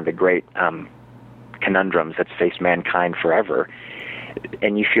problems or one of the great conundrums that's faced mankind forever,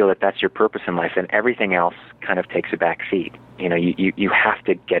 and you feel that that's your purpose in life, and everything else kind of takes a back seat. You have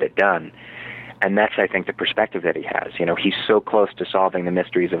to get it done. And that's, I think, the perspective that he has. He's so close to solving the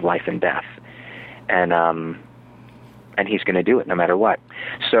mysteries of life and death. And he's going to do it no matter what.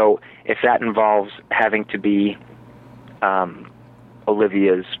 So if that involves having to be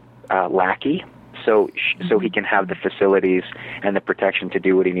Olivia's lackey, so he can have the facilities and the protection to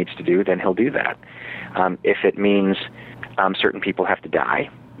do what he needs to do, then he'll do that. If it means certain people have to die,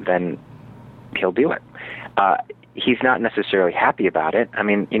 then he'll do it. He's not necessarily happy about it. I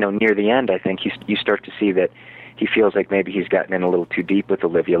mean, near the end, I think you start to see that he feels like maybe he's gotten in a little too deep with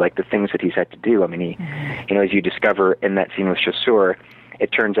Olivia, like the things that he's had to do. I mean, as you discover in that scene with Chasseur,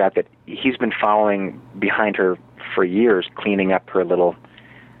 it turns out that he's been following behind her for years, cleaning up her little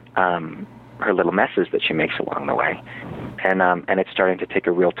messes that she makes along the way. And it's starting to take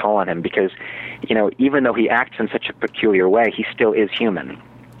a real toll on him because, even though he acts in such a peculiar way, he still is human.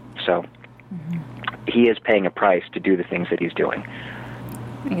 So he is paying a price to do the things that he's doing.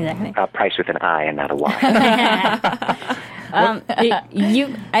 Exactly. A price with an I and not a Y.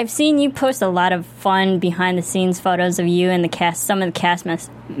 I've seen you post a lot of fun behind-the-scenes photos of you and the cast, some of the cast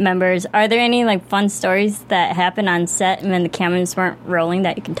members. Are there any fun stories that happened on set when the cameras weren't rolling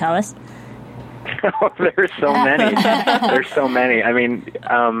that you can tell us? There's so many. There's so many. I mean,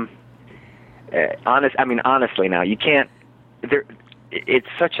 honestly, now you can't. It's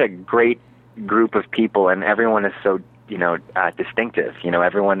such a great group of people, and everyone is so distinctive.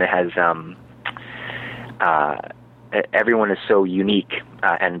 Everyone has everyone is so unique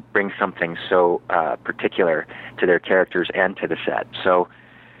and brings something so particular to their characters and to the set. So,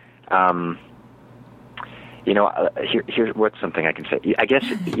 here's what's something I can say. I guess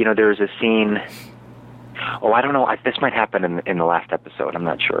there's a scene. Oh, I don't know. This might happen in the last episode. I'm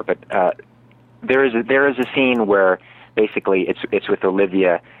not sure, but there is a scene where basically it's with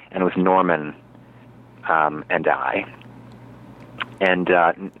Olivia and with Norman and I. And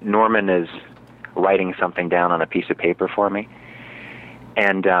Norman is writing something down on a piece of paper for me.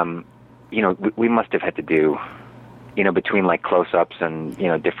 And, we must have had to do, between close-ups and,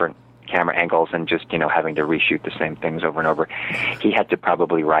 different camera angles and just, having to reshoot the same things over and over. He had to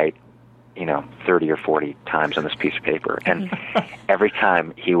probably write, 30 or 40 times on this piece of paper. And every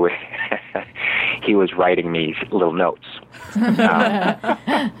time he was writing me little notes.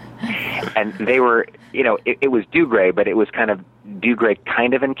 And they were, it was Dougray, but it was kind of Dougray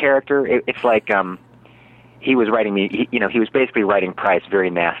kind of in character. It's like he was writing me, he was basically writing Price very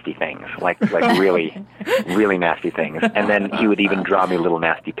nasty things, like really, really nasty things. And then he would even draw me little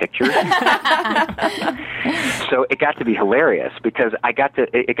nasty pictures. So it got to be hilarious because it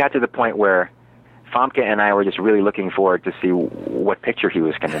got to the point where Famke and I were just really looking forward to see what picture he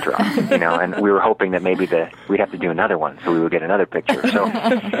was going to draw, and we were hoping that maybe we'd have to do another one, so we would get another picture. So,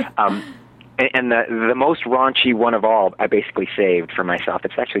 and the most raunchy one of all, I basically saved for myself.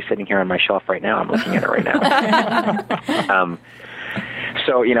 It's actually sitting here on my shelf right now. I'm looking at it right now.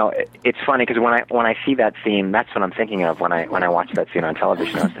 So it's funny because when I see that scene, that's what I'm thinking of when I watch that scene on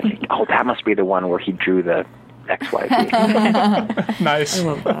television. I was thinking, oh, that must be the one where he drew the XYZ. Nice. I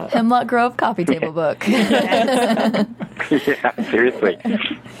love that. Hemlock Grove coffee table book. Yeah, seriously.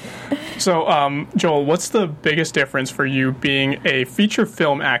 So, Joel, what's the biggest difference for you being a feature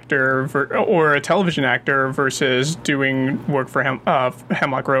film actor or a television actor versus doing work for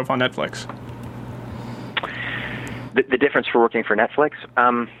Hemlock Grove on Netflix? The difference for working for Netflix?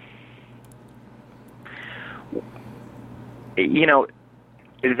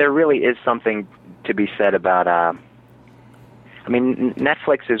 There really is something to be said about,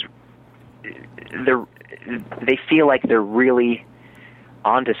 Netflix is, they feel like they're really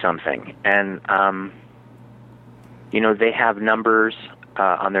onto something, and, they have numbers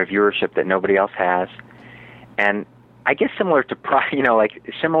on their viewership that nobody else has, and I guess similar to Price,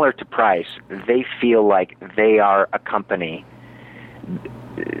 they feel like they are a company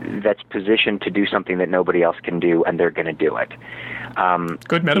that's positioned to do something that nobody else can do, and they're going to do it.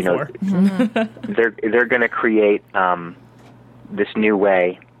 Good metaphor. They're going to create this new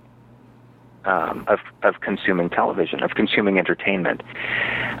way of consuming television, of consuming entertainment,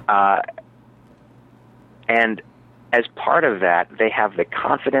 and as part of that, they have the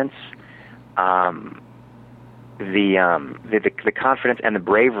confidence, the confidence and the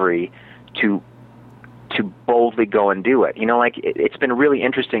bravery to boldly go and do it. It's been really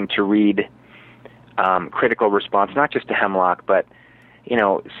interesting to read critical response, not just to Hemlock, but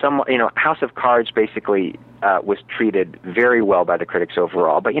House of Cards basically was treated very well by the critics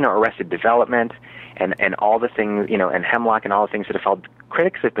overall. But Arrested Development and all the things, and Hemlock and all the things that have followed,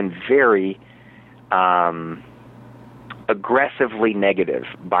 critics have been very aggressively negative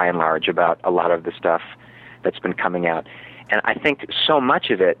by and large about a lot of the stuff that's been coming out. And I think so much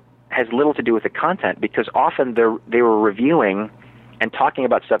of it has little to do with the content, because often they were reviewing and talking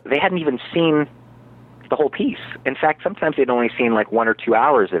about stuff they hadn't even seen the whole piece. In fact, sometimes they'd only seen 1 or 2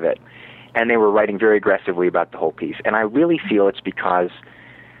 hours of it, and they were writing very aggressively about the whole piece. And I really feel it's because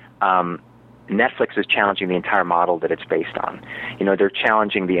Netflix is challenging the entire model that it's based on. They're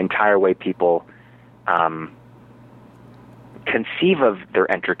challenging the entire way people conceive of their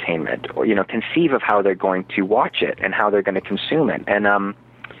entertainment, or conceive of how they're going to watch it and how they're going to consume it.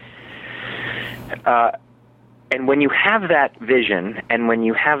 And when you have that vision and when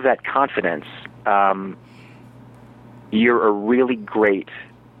you have that confidence, you're a really great,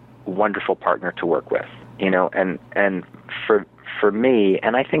 wonderful partner to work with. And for me,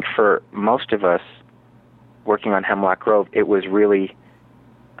 and I think for most of us working on Hemlock Grove, it was really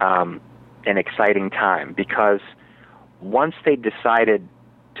an exciting time, because once they decided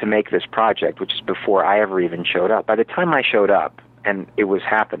to make this project, which is before I ever even showed up, by the time I showed up and it was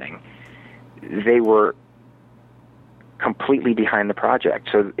happening, they were completely behind the project.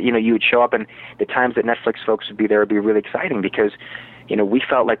 So, you would show up, and the times that Netflix folks would be there would be really exciting, because, we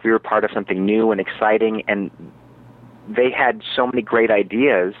felt like we were part of something new and exciting, and they had so many great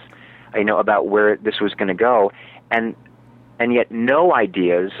ideas, about where this was going to go, and yet no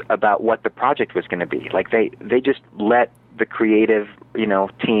ideas about what the project was going to be. Like they just let the creative,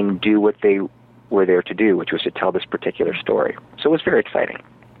 team do what they were there to do, which was to tell this particular story. So it was very exciting.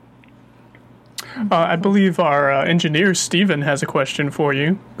 I believe our engineer, Steven, has a question for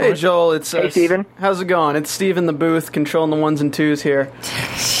you. Hey, Joel. It's Hey, Steven. How's it going? It's Steve in the booth, controlling the ones and twos here.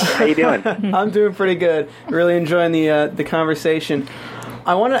 How you doing? I'm doing pretty good. Really enjoying the conversation.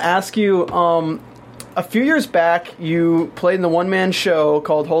 I want to ask you, a few years back, you played in the one-man show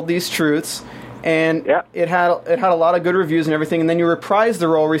called Hold These Truths, and it had a lot of good reviews and everything, and then you reprised the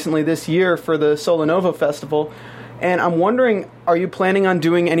role recently this year for the Solonova Festival. And I'm wondering, are you planning on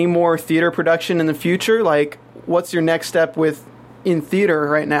doing any more theater production in the future? Like, what's your next step in theater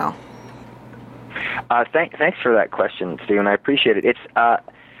right now? Thanks for that question, Stephen. I appreciate it. It's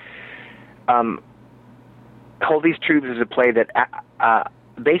Hold These Truths is a play that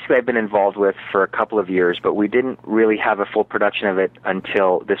basically I've been involved with for a couple of years, but we didn't really have a full production of it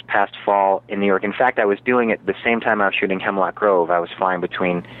until this past fall in New York. In fact, I was doing it the same time I was shooting Hemlock Grove. I was flying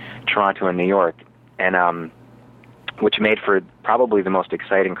between Toronto and New York, and which made for probably the most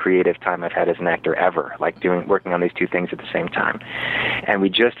exciting creative time I've had as an actor ever, working on these two things at the same time. And we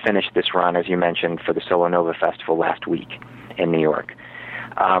just finished this run, as you mentioned, for the Solonova Festival last week in New York.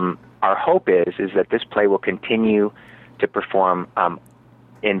 Our hope is that this play will continue to perform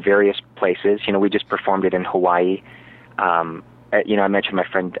in various places. We just performed it in Hawaii. I mentioned my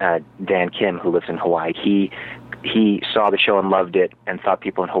friend Dan Kim, who lives in Hawaii. He saw the show and loved it and thought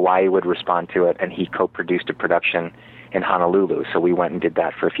people in Hawaii would respond to it, and he co-produced a production in Honolulu. So we went and did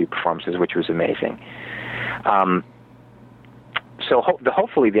that for a few performances, which was amazing.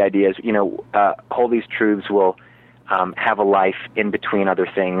 Hopefully the idea is, Hold These Truths will have a life in between other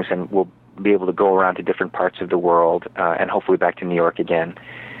things, and we'll be able to go around to different parts of the world, and hopefully back to New York again,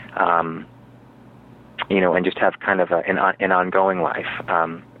 and just have kind of an ongoing life.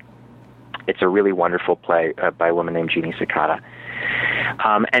 It's a really wonderful play by a woman named Jeannie Sakata.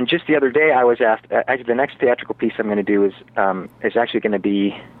 And just the other day, I was asked. Actually, the next theatrical piece I'm going to do is actually going to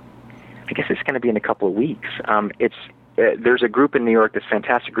be. I guess it's going to be in a couple of weeks. There's a group in New York, this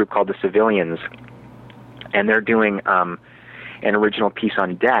fantastic group called the Civilians, and they're doing an original piece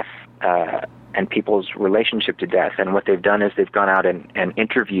on death and people's relationship to death. And what they've done is they've gone out and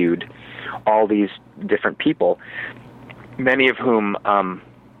interviewed all these different people, many of whom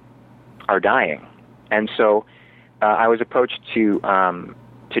are dying. And so I was approached to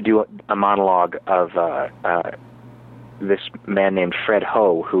do a monologue of this man named Fred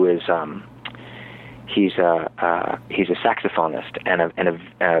Ho, who is he's a saxophonist and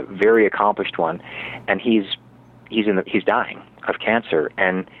a very accomplished one, and he's dying of cancer,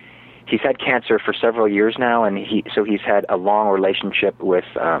 and he's had cancer for several years now, and he's had a long relationship with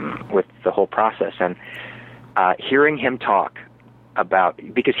the whole process, and hearing him talk about,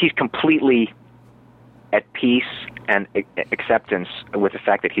 because he's completely at peace and acceptance with the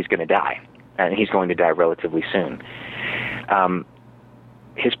fact that he's going to die, and he's going to die relatively soon.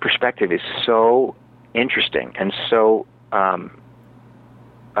 His perspective is so interesting and so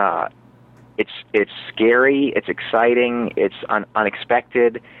it's scary, it's exciting, it's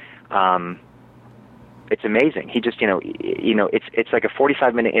unexpected. It's amazing. He just it's like a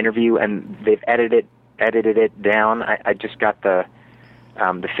 45-minute interview, and they've edited it down. I just got the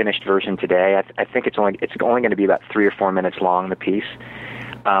finished version today. I think it's only going to be about 3 or 4 minutes long, the piece.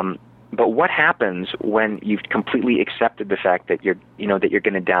 But what happens when you've completely accepted the fact that you're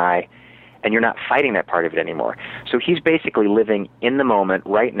going to die, and you're not fighting that part of it anymore? So he's basically living in the moment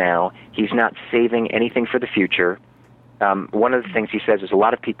right now. He's not saving anything for the future. one of the things he says is a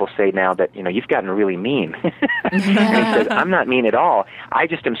lot of people say now that, you've gotten really mean. And he says, I'm not mean at all. I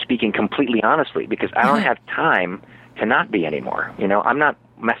just am speaking completely honestly because I don't have time to not be anymore. I'm not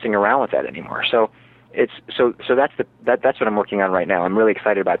messing around with that anymore. So that's what I'm working on right now. I'm really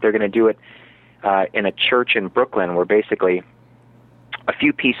excited about it. They're going to do it in a church in Brooklyn where basically a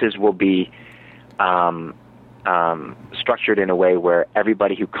few pieces will be structured in a way where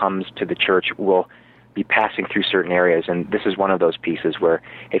everybody who comes to the church will be passing through certain areas, and this is one of those pieces where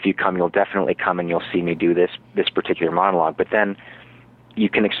if you come, you'll definitely come and you'll see me do this particular monologue. But then you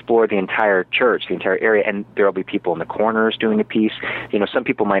can explore the entire church, the entire area, and there will be people in the corners doing a piece. Some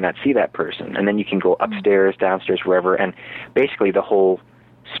people might not see that person, and then you can go upstairs, downstairs, wherever, and basically the whole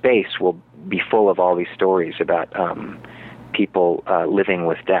space will be full of all these stories about people living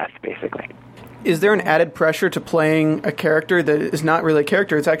with death, basically. Is there an added pressure to playing a character that is not really a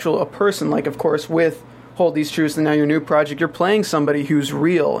character, it's actually a person, like, of course, with Hold These Truths and now your new project, you're playing somebody who's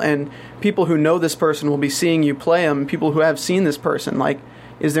real, and people who know this person will be seeing you play them, people who have seen this person. Like,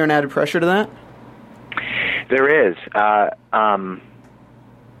 is there an added pressure to that? There is.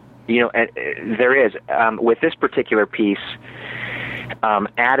 There is. With this particular piece,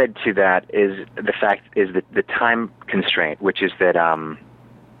 added to that is the time constraint, which is that,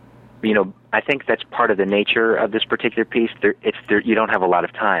 I think that's part of the nature of this particular piece. You don't have a lot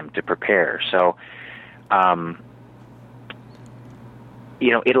of time to prepare. So,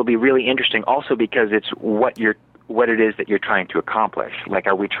 it'll be really interesting also because it's what it is that you're trying to accomplish. Like,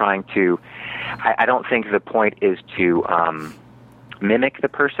 are we trying to, I don't think the point is to mimic the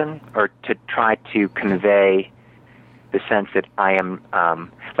person or to try to convey the sense that I am,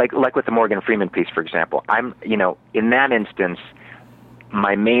 like with the Morgan Freeman piece, for example. In that instance,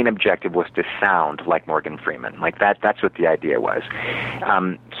 my main objective was to sound like Morgan Freeman. Like that's what the idea was.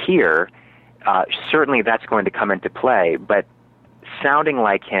 Here, certainly that's going to come into play, but sounding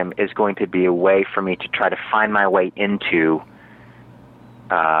like him is going to be a way for me to try to find my way into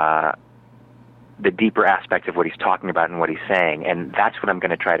the deeper aspects of what he's talking about and what he's saying, and that's what I'm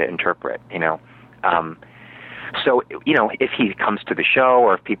going to try to interpret, So, if he comes to the show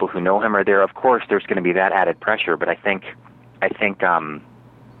or if people who know him are there, of course there's going to be that added pressure, but I think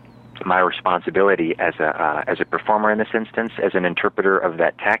my responsibility as a performer in this instance, as an interpreter of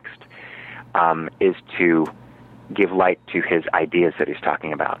that text, is to give light to his ideas that he's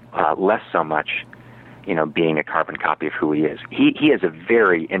talking about, less so much, being a carbon copy of who he is. He is a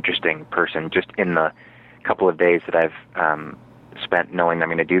very interesting person. Just in the couple of days that I've spent knowing I'm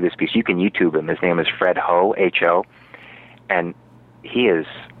going to do this piece, you can YouTube him. His name is Fred Ho, H-O, and he is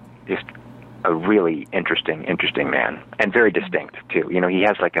just a really interesting man, and very distinct too. He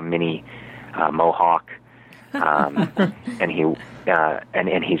has like a mini mohawk, and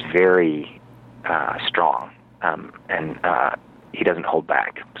he's very strong, and he doesn't hold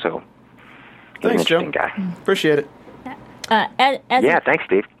back. So he's Thanks, an interesting Joe. guy. Appreciate it. Thanks,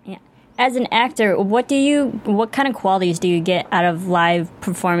 Steve. Yeah. As an actor, what kind of qualities do you get out of live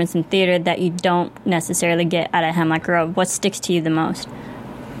performance in theater that you don't necessarily get out of Hemlock Grove? What sticks to you the most?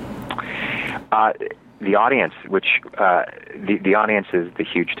 The audience, which the audience is the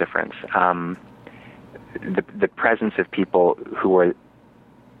huge difference. The presence of people who are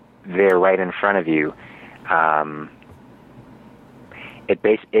there right in front of you.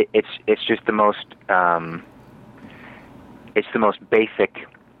 It's just the most. It's the most basic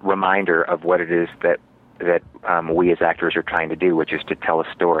reminder of what it is that we as actors are trying to do, which is to tell a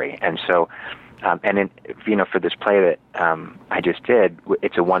story. And so. For this play that I just did,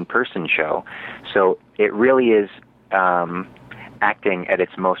 it's a one-person show, so it really is acting at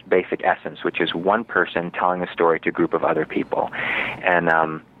its most basic essence, which is one person telling a story to a group of other people, and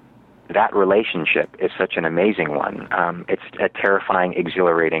that relationship is such an amazing one. It's a terrifying,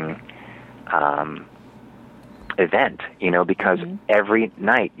 exhilarating event, because every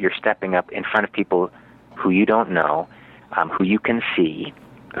night you're stepping up in front of people who you don't know, who you can see,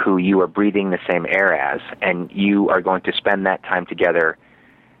 who you are breathing the same air as, and you are going to spend that time together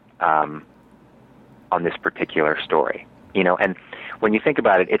on this particular story. And when you think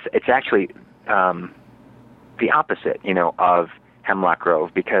about it, it's actually the opposite, of Hemlock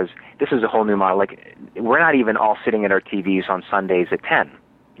Grove, because this is a whole new model. Like, we're not even all sitting at our TVs on Sundays at 10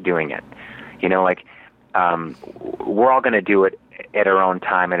 doing it. We're all going to do it at our own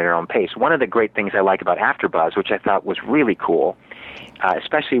time and at our own pace. One of the great things I like about AfterBuzz, which I thought was really cool,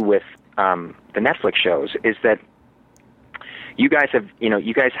 especially with the Netflix shows, is that you guys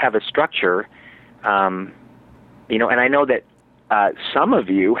have a structure, and I know that some of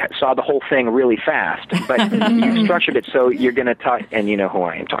you saw the whole thing really fast, but you've structured it so you're going to talk, and you know who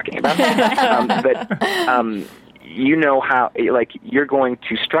I am talking about. But you know how, like, you're going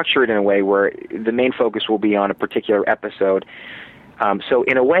to structure it in a way where the main focus will be on a particular episode. So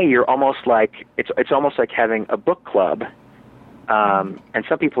in a way, you're almost like, it's almost like having a book club. And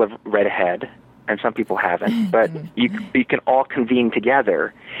some people have read ahead, and some people haven't. But you can all convene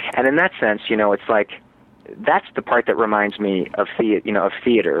together, and in that sense, it's like that's the part that reminds me of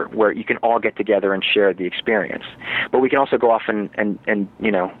theater, where you can all get together and share the experience. But we can also go off and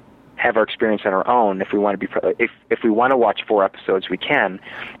have our experience on our own. If we want to if we want to watch 4 episodes, we can.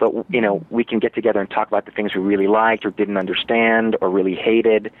 But we can get together and talk about the things we really liked or didn't understand or really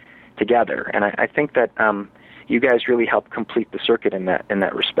hated together. And I think that you guys really helped complete the circuit in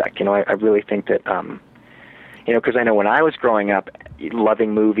that respect. I really think that because I know when I was growing up,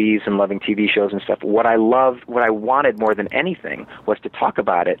 loving movies and loving TV shows and stuff, what I wanted more than anything was to talk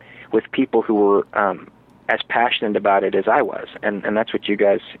about it with people who were as passionate about it as I was, and that's what you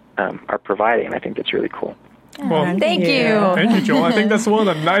guys are providing, and I think that's really cool. Well, thank you. Thank you, Joel. I think that's one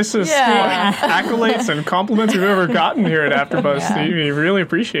of the nicest accolades and compliments we've ever gotten here at AfterBuzz TV. We really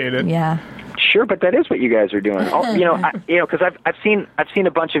appreciate it. Yeah. Sure, but that is what you guys are doing. Because I've seen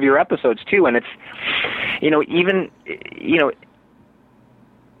a bunch of your episodes too, and it's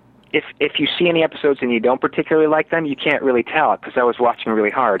if you see any episodes and you don't particularly like them, you can't really tell because I was watching really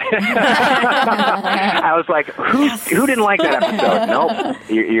hard. I was like, who didn't like that episode? Nope.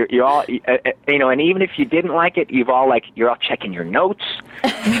 You all, and even if you didn't like it, you're all checking your notes,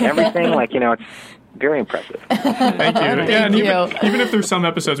 and everything. It's very impressive. Thank you. Yeah, and even if there's some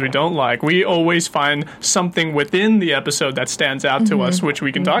episodes we don't like, we always find something within the episode that stands out to us, which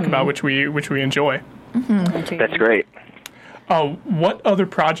we can talk about, which we enjoy. That's great. What other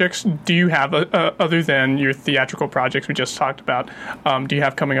projects do you have other than your theatrical projects we just talked about? Do you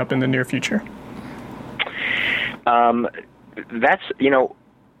have coming up in the near future? That's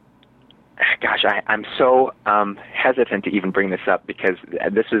gosh, I'm so hesitant to even bring this up because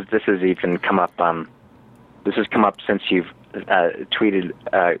this has even come up. This has come up since you've tweeted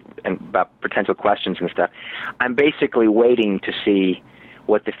about potential questions and stuff. I'm basically waiting to see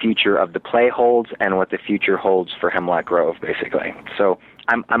what the future of the play holds and what the future holds for Hemlock Grove, basically. So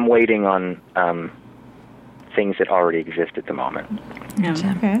I'm waiting on things that already exist at the moment.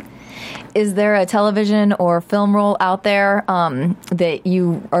 Okay. Is there a television or film role out there that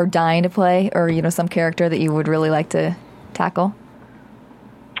you are dying to play, or some character that you would really like to tackle?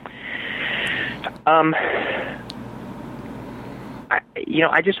 I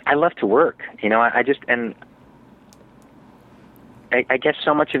love to work. I guess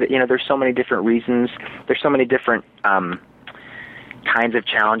so much of it, there's so many different reasons. There's so many different kinds of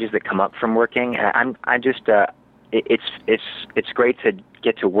challenges that come up from working. It's great to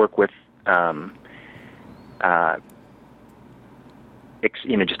get to work with,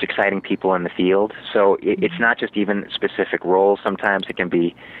 just exciting people in the field. So it's not just even specific roles. Sometimes it can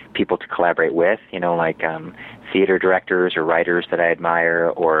be people to collaborate with, like theater directors or writers that I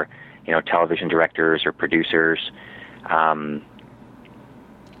admire, or television directors or producers.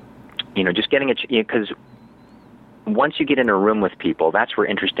 Just getting it, because once you get in a room with people, that's where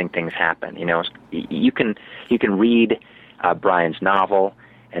interesting things happen. You can read Brian's novel,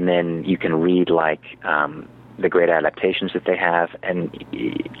 and then you can read the great adaptations that they have,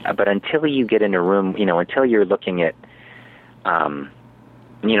 but until you get in a room, until you're looking at,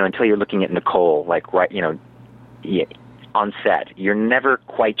 until you're looking at Nicole, on set, you're never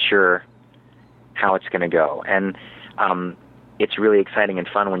quite sure how it's going to go, and it's really exciting and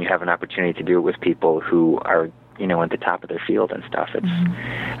fun when you have an opportunity to do it with people who are, at the top of their field and stuff. It's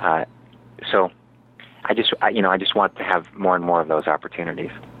so I just want to have more and more of those opportunities.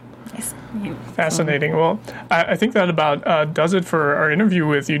 Fascinating. Well, I think that about does it for our interview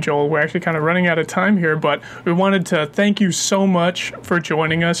with you, Joel. We're actually kind of running out of time here, but we wanted to thank you so much for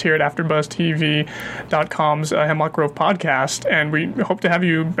joining us here at AfterBuzzTV.com's Hemlock Grove podcast, and we hope to have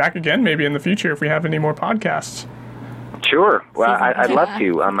you back again maybe in the future if we have any more podcasts. Sure. Well, I'd love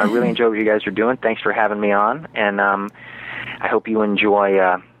to. I really enjoy what you guys are doing. Thanks for having me on, and I hope you enjoy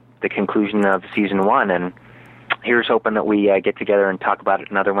the conclusion of season 1. And here's hoping that we get together and talk about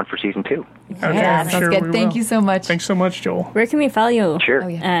another one for season 2. Okay, yeah, sounds good. Thank you so much. Thanks so much, Joel. Where can we follow you? Sure.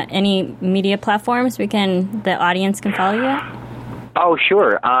 Any media platforms the audience can follow you at? Oh,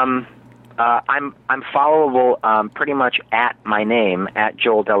 sure. I'm followable pretty much at my name, at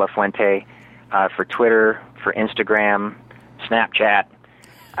Joel De La Fuente, for Twitter, for Instagram, Snapchat,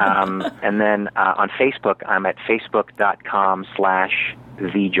 and then on Facebook, I'm at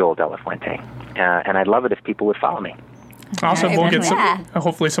facebook.com/TheJoelDelafuente. And I'd love it if people would follow me. Also, we'll get Yeah.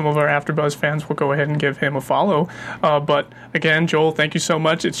 hopefully some of our AfterBuzz fans will go ahead and give him a follow. But again, Joel, thank you so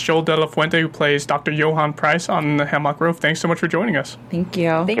much. It's Joel De La Fuente who plays Dr. Johan Price on the Hemlock Grove. Thanks so much for joining us. Thank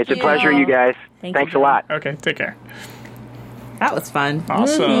you. It's a pleasure, you guys. Thanks a lot. Okay, take care. That was fun.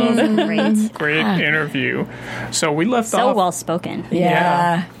 Awesome. Great. Great interview. So we left So off. well spoken.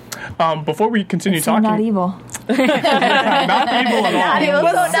 Yeah. Before we continue So talking, not evil. not evil at all. It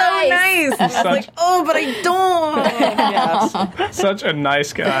was so nice. I was like, oh, but I don't. Yeah. Such a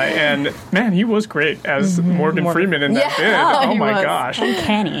nice guy, and man, he was great as Morgan Freeman in that Yeah, bid. Oh he my was. gosh,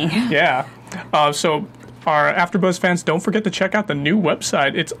 Canny. yeah. So our AfterBuzz fans, don't forget to check out the new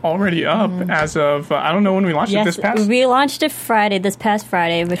website. It's already up as of I don't know when we launched it. Yes, This past we launched it this past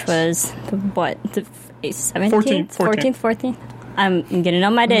Friday, which was the 17th? 14th? I'm getting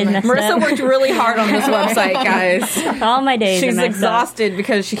all my days messed Marissa up. worked really hard on this website, guys. All my days She's are messed exhausted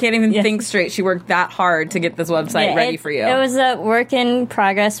because she can't even Yeah. think straight. She worked that hard to get this website Yeah, ready for you. It was a work in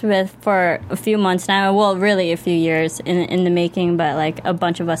progress for a few months now. Well, really a few years in the making, but like a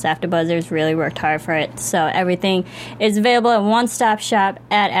bunch of us AfterBuzzers really worked hard for it. So everything is available at One Stop Shop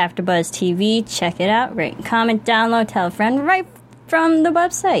at AfterBuzz TV. Check it out, rate, comment, download, tell a friend right from the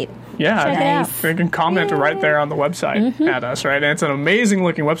website. Yeah, Check it out. they can comment right there on the website at us, right? And it's an amazing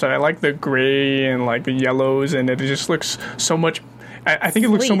looking website. I like the gray and like the yellows, and it just looks so much. I think it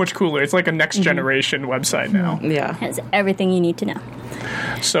looks so Sleek. much cooler. It's like a next generation website now. Yeah. Has everything you need to know.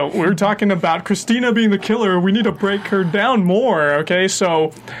 So we're talking about Christina being the killer. We need to break her down more, okay?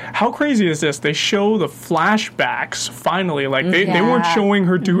 So how crazy is this? They show the flashbacks finally. Like they weren't showing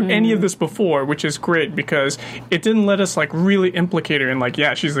her do any of this before, which is great because it didn't let us like really implicate her and like,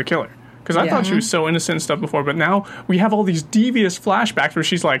 yeah, she's the killer. Because I thought she was so innocent and stuff before, but now we have all these devious flashbacks where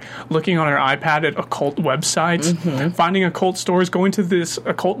she's like looking on her iPad at occult websites, finding occult stores, going to this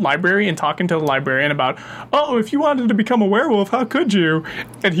occult library and talking to the librarian about, oh, if you wanted to become a werewolf, how could you?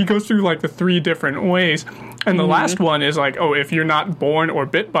 And he goes through like the 3 different ways. And the last one is like, oh, if you're not born or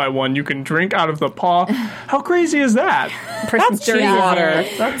bit by one, you can drink out of the paw. How crazy is that? That's dirty water.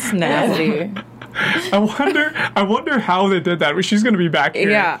 That's nasty. I wonder how they did that. She's going to be back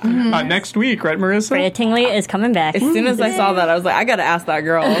here next week, right, Marissa? Freya Tingley is coming back. As soon as I saw that, I was like, I gotta ask that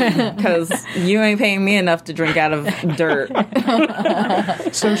girl because you ain't paying me enough to drink out of dirt.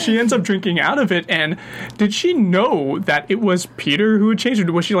 So she ends up drinking out of it, and did she know that it was Peter who had changed it?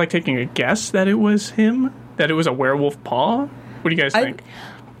 Was she like taking a guess that it was him? That it was a werewolf paw? What do you guys think?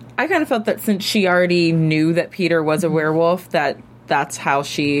 I kind of felt that since she already knew that Peter was a werewolf, that's how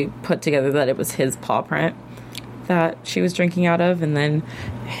she put together that it was his paw print that she was drinking out of, and then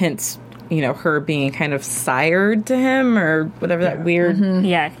hence, her being kind of sired to him or whatever that weird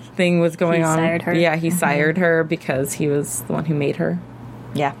thing was going on. Sired her. Yeah, he sired her because he was the one who made her.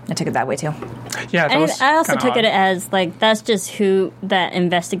 Yeah, I took it that way too. Yeah, that And was I also kinda took odd. it as like that's just who that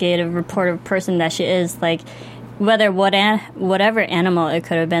investigative reporter person that she is. Like whatever animal it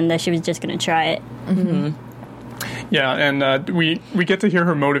could have been, that she was just going to try it. Yeah, and we get to hear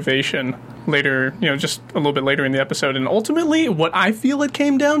her motivation later, just a little bit later in the episode. And ultimately, what I feel it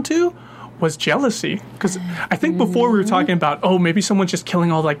came down to was jealousy. Because I think before we were talking about, oh, maybe someone's just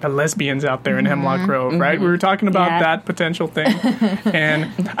killing all like the lesbians out there in Hemlock Grove, right? We were talking about that potential thing.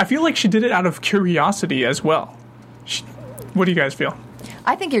 And I feel like she did it out of curiosity as well. What do you guys feel?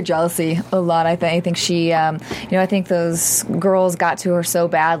 I think you're jealousy a lot. I think she, I think those girls got to her so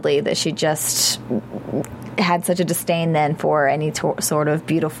badly that she just had such a disdain then for any sort of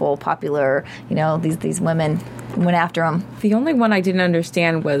beautiful, popular, these women went after them. The only one I didn't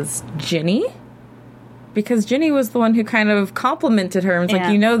understand was Ginny. Because Ginny was the one who kind of complimented her and was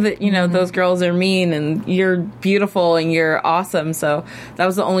like, that, those girls are mean and you're beautiful and you're awesome. So that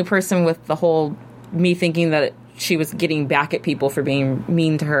was the only person with the whole me thinking that she was getting back at people for being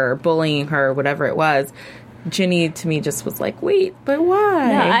mean to her, bullying her, whatever it was. Ginny, to me, just was like, wait, but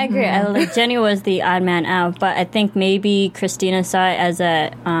why? No, I agree. Jenny was the odd man out, but I think maybe Christina saw it as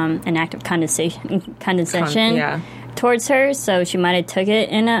an act of condescension towards her, so she might have took it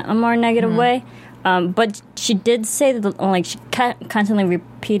in a more negative way. But she did say that, she constantly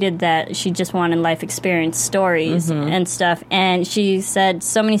repeated that she just wanted life experience stories and stuff, and she said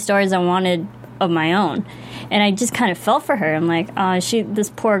so many stories I wanted of my own. And I just kind of felt for her. I'm like, this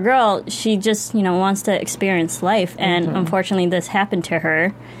poor girl, she just, wants to experience life. And unfortunately, this happened to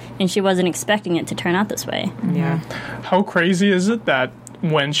her. And she wasn't expecting it to turn out this way. Yeah. How crazy is it that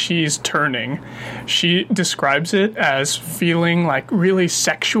when she's turning, she describes it as feeling like really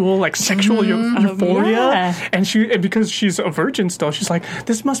sexual, like sexual euphoria. Yeah. And because she's a virgin still, she's like,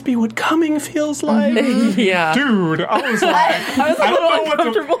 this must be what coming feels like. Yeah. Dude, I was like, I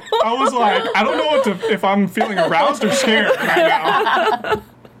don't know if I'm feeling aroused or scared right now.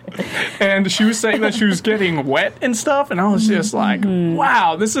 And she was saying that she was getting wet and stuff, and I was just like,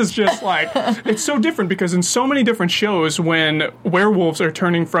 wow, this is just like, it's so different, because in so many different shows, when werewolves are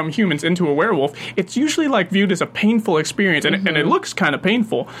turning from humans into a werewolf, it's usually like viewed as a painful experience, and it looks kind of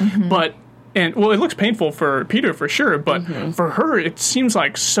painful, but it looks painful for Peter for sure, but for her, it seems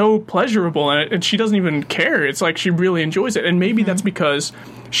like so pleasurable, and she doesn't even care. It's like she really enjoys it, and maybe that's because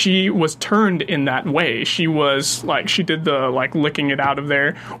she was turned in that way. She was like, she did the like licking it out of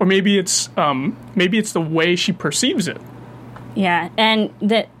there, or maybe it's the way she perceives it. Yeah, and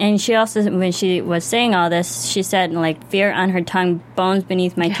she also, when she was saying all this, she said, like, fear on her tongue, bones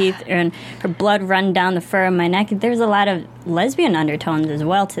beneath my teeth, and her blood run down the fur of my neck. There's a lot of lesbian undertones as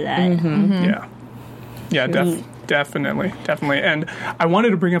well to that. Yeah, definitely. And I wanted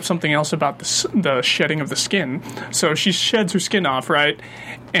to bring up something else about the shedding of the skin. So she sheds her skin off, right?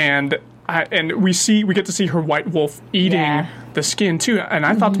 And we get to see her white wolf eating the skin too. And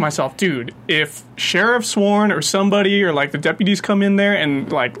I thought to myself, dude, if Sheriff Sworn or somebody or like the deputies come in there and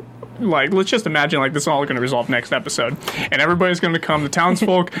like let's just imagine like this is all going to resolve next episode, and everybody's going to come, the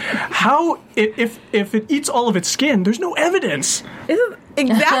townsfolk. How if it eats all of its skin, there's no evidence.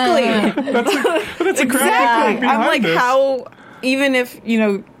 Exactly. That's exactly. I'm like, how? Even if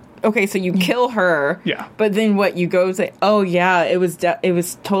okay, so you kill her, but then what? You go say, oh yeah, it was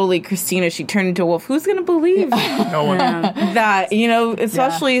totally Christina. She turned into a wolf. Who's gonna believe no one that?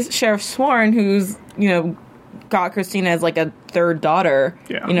 Especially Sheriff Sworn, who's got Christina as like a third daughter.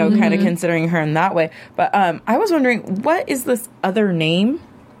 Kind of considering her in that way. But I was wondering, what is this other name?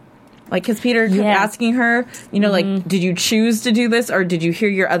 Like, because Peter kept asking her, like, did you choose to do this, or did you hear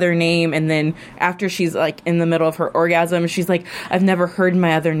your other name? And then after she's, like, in the middle of her orgasm, she's like, I've never heard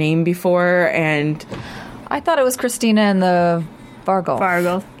my other name before, and... I thought it was Christina and the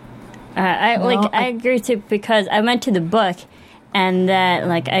Vargulf. I agree, too, because I went to the book, and that,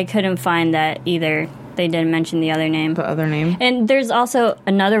 like, I couldn't find that either. They didn't mention the other name. The other name? And there's also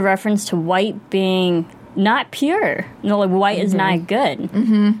another reference to white being not pure. White is not good.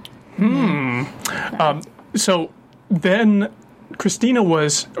 So then Christina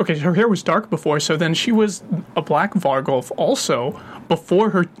was, her hair was dark before, so then she was a black Vargulf also before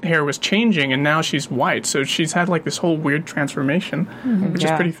her hair was changing, and now she's white. So she's had like this whole weird transformation, which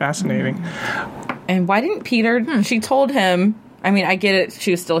is pretty fascinating. And why didn't Peter, she told him, I mean, I get it, she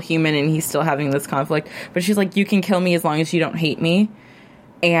was still human and he's still having this conflict, but she's like, you can kill me as long as you don't hate me.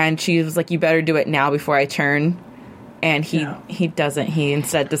 And she was like, you better do it now before I turn. And he doesn't. He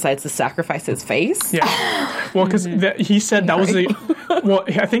instead decides to sacrifice his face. Yeah. Well, because he said that was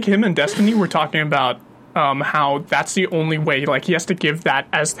I think him and Destiny were talking about how that's the only way. Like, he has to give that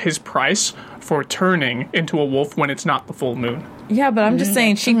as his price for turning into a wolf when it's not the full moon. Yeah, but I'm just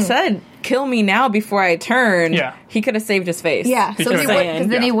saying, she said, kill me now before I turn. Yeah. He could have saved his face. Yeah, so because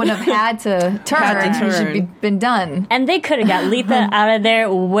then he wouldn't have had to turn. He should be been done. And they could have got Letha out of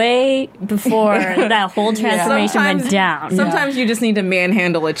there way before that whole transformation went down. Sometimes you just need to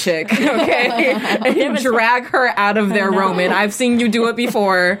manhandle a chick, okay? And drag her out of there, Roman. I've seen you do it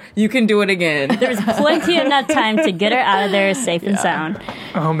before. You can do it again. There's plenty enough time to get her out of there safe and sound.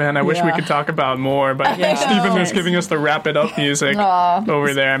 Oh, man, I wish we could talk about more, but Stephen is giving us the wrap-it-up music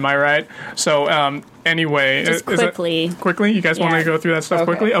over there. Am I right? So, anyway, just quickly, you guys want to go through that stuff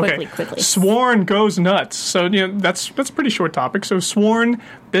quickly? Okay, quickly. Sworn goes nuts. So that's a pretty short topic. So Sworn,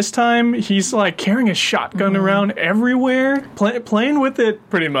 this time he's like carrying a shotgun around everywhere, playing with it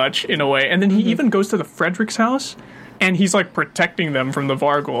pretty much in a way, and then he even goes to the Frederick's house, and he's like protecting them from the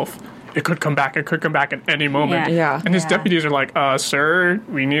Vargulf. It could come back at any moment. Yeah. And his deputies are like, sir,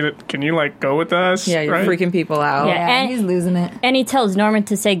 we need it. Can you, like, go with us? Yeah, you're freaking people out. Yeah, and he's losing it. And he tells Norman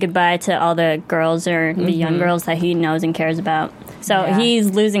to say goodbye to all the girls or the young girls that he knows and cares about. So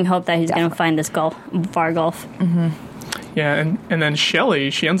he's losing hope that he's going to find this Vargulf. Yeah, and then Shelley,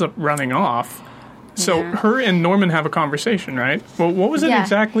 she ends up running off. So her and Norman have a conversation, right? Well, what was it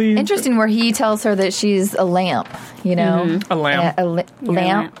exactly? Interesting, where he tells her that she's a lamp, A lamp.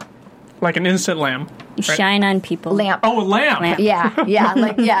 Lamp. Like an instant lamp. Right? Shine on people. Lamp. Oh, a lamp.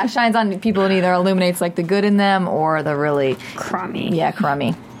 Yeah, shines on people and either illuminates like the good in them or the really crummy. Yeah,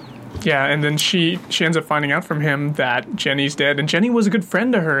 crummy. Yeah, and then she ends up finding out from him that Jenny's dead, and Jenny was a good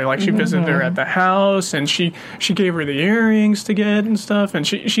friend to her. Like, she visited her at the house, and she gave her the earrings to get and stuff, and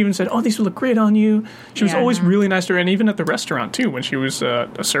she even said, "Oh, these will look great on you." She was always really nice to her, and even at the restaurant too when she was a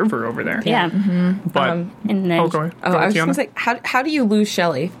server over there. Yeah. But And then go ahead. I was just going to say, how do you lose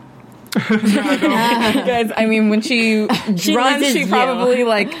Shelley? Guys, I mean, when she runs, loses she you. probably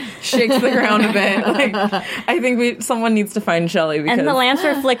like shakes the ground a bit. Like, I think someone needs to find Shelley because and the lamps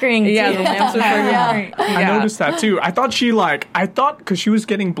were flickering too. yeah, the lamps are flickering. I noticed that too. I thought because she was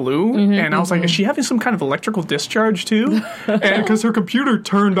getting blue, and I was like, is she having some kind of electrical discharge too? And because her computer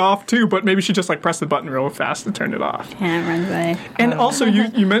turned off too, but maybe she just like pressed the button real fast and turned it off. Can't run away. And also,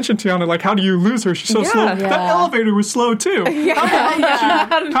 you mentioned, Tiana, like, how do you lose her? She's so slow. Yeah. That elevator was slow too.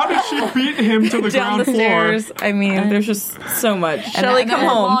 How did she beat him to the Down ground the floor? stairs. I mean, there's just so much. Shelley, come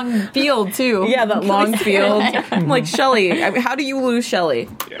home. Long field too. Yeah, that long field. I'm like, Shelley, I mean, how do you lose Shelley?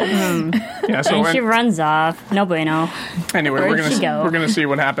 Yeah, so And she runs off. No bueno. anyway, Where'd she go? we're gonna see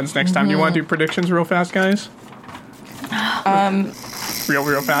what happens next time. Do you want to do predictions real fast, guys?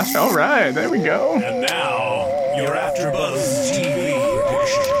 Real fast. All right, there we go. And now, your AfterBuzz TV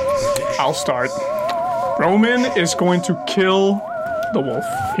predictions. I'll start. Roman is going to kill the wolf.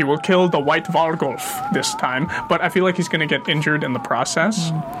 He will kill the white Vargolf this time, but I feel like he's going to get injured in the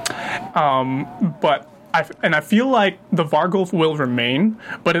process. But I feel like the Vargolf will remain,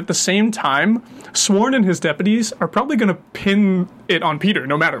 but at the same time, Sworn and his deputies are probably going to pin it on Peter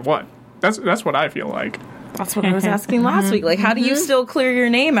no matter what. That's what I feel like. That's what I was asking last week. Like, how do you still clear your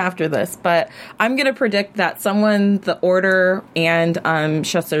name after this? But I'm going to predict that the Order and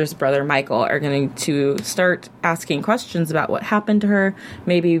Chasseur's brother Michael are going to start asking questions about what happened to her.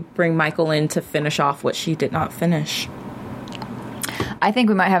 Maybe bring Michael in to finish off what she did not finish. I think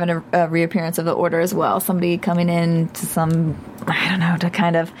we might have a reappearance of the Order as well. Somebody coming in to to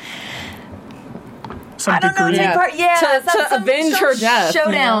kind of... Some I don't know. degree. To avenge her death.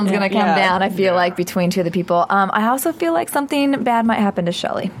 Showdown's going to come Yeah. down, I feel like, between two of the people. I also feel like something bad might happen to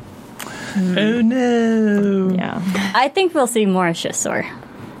Shelley. Oh no. Yeah. I think we'll see more Chasseur.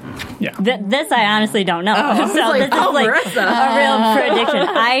 Yeah. This I honestly don't know. I was so like, this is like Marissa. a real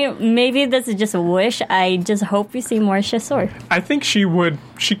prediction. Maybe this is just a wish. I just hope we see more Chasseur. I think she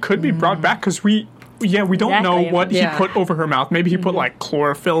could be brought back because we don't know Exactly. what he put over her mouth. Maybe he put like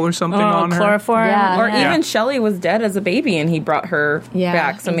chlorophyll or something on her. Chloroform. Yeah. Or Yeah. even Shelley was dead as a baby and he brought her Yeah.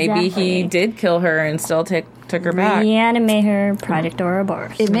 back. So maybe he Exactly. did kill her and still took her back. Reanimate her, Project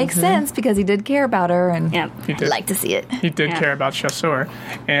Ouroboros. It makes sense because he did care about her, and Yeah. He I'd did. like to see it. He did Yeah. care about Chasseur,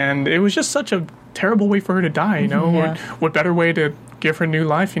 and it was just such a terrible way for her to die. You know, what better way to give her new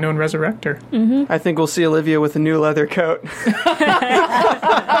life? You know, and resurrect her. I think we'll see Olivia with a new leather coat.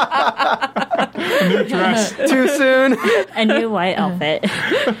 A new dress. Too soon. A new white outfit.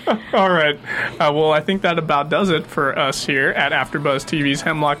 All right. Well, I think that about does it for us here at AfterBuzz TV's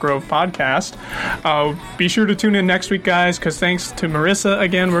Hemlock Grove podcast. Be sure to tune in next week, guys, because thanks to Marissa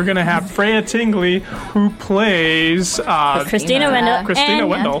again, we're going to have Freya Tingley, who plays Christina Wendell. Christina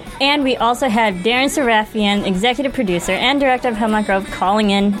Wendell. And we also have Darren Serafian, executive producer and director of Hemlock Grove, calling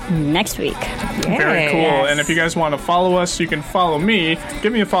in next week. Very cool. Yes. And if you guys want to follow us, you can follow me.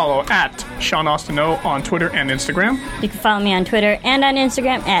 Give me a follow at Sean Austin O on Twitter and Instagram. You can follow me on Twitter and on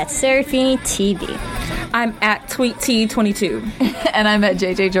Instagram at Serafini TV. I'm at TweetT22. And I'm at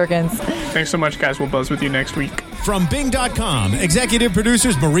JJ Jorgens. Thanks so much, guys. We'll buzz with you next week. From Bing.com, executive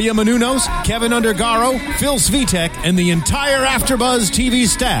producers Maria Menounos, Kevin Undergaro, Phil Svitek, and the entire AfterBuzz TV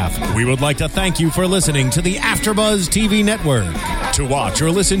staff, we would like to thank you for listening to the AfterBuzz TV network. To watch or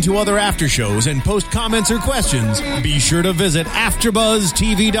listen to other after shows and post comments or questions, be sure to visit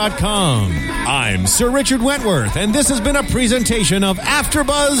AfterBuzzTV.com. I'm Sir Richard Wentworth, and this has been a presentation of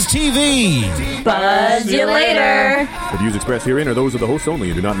AfterBuzz TV. Buzz you later. The views expressed herein are those of the hosts only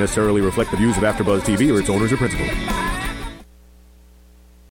and do not necessarily reflect the views of AfterBuzz TV or its owners or principals.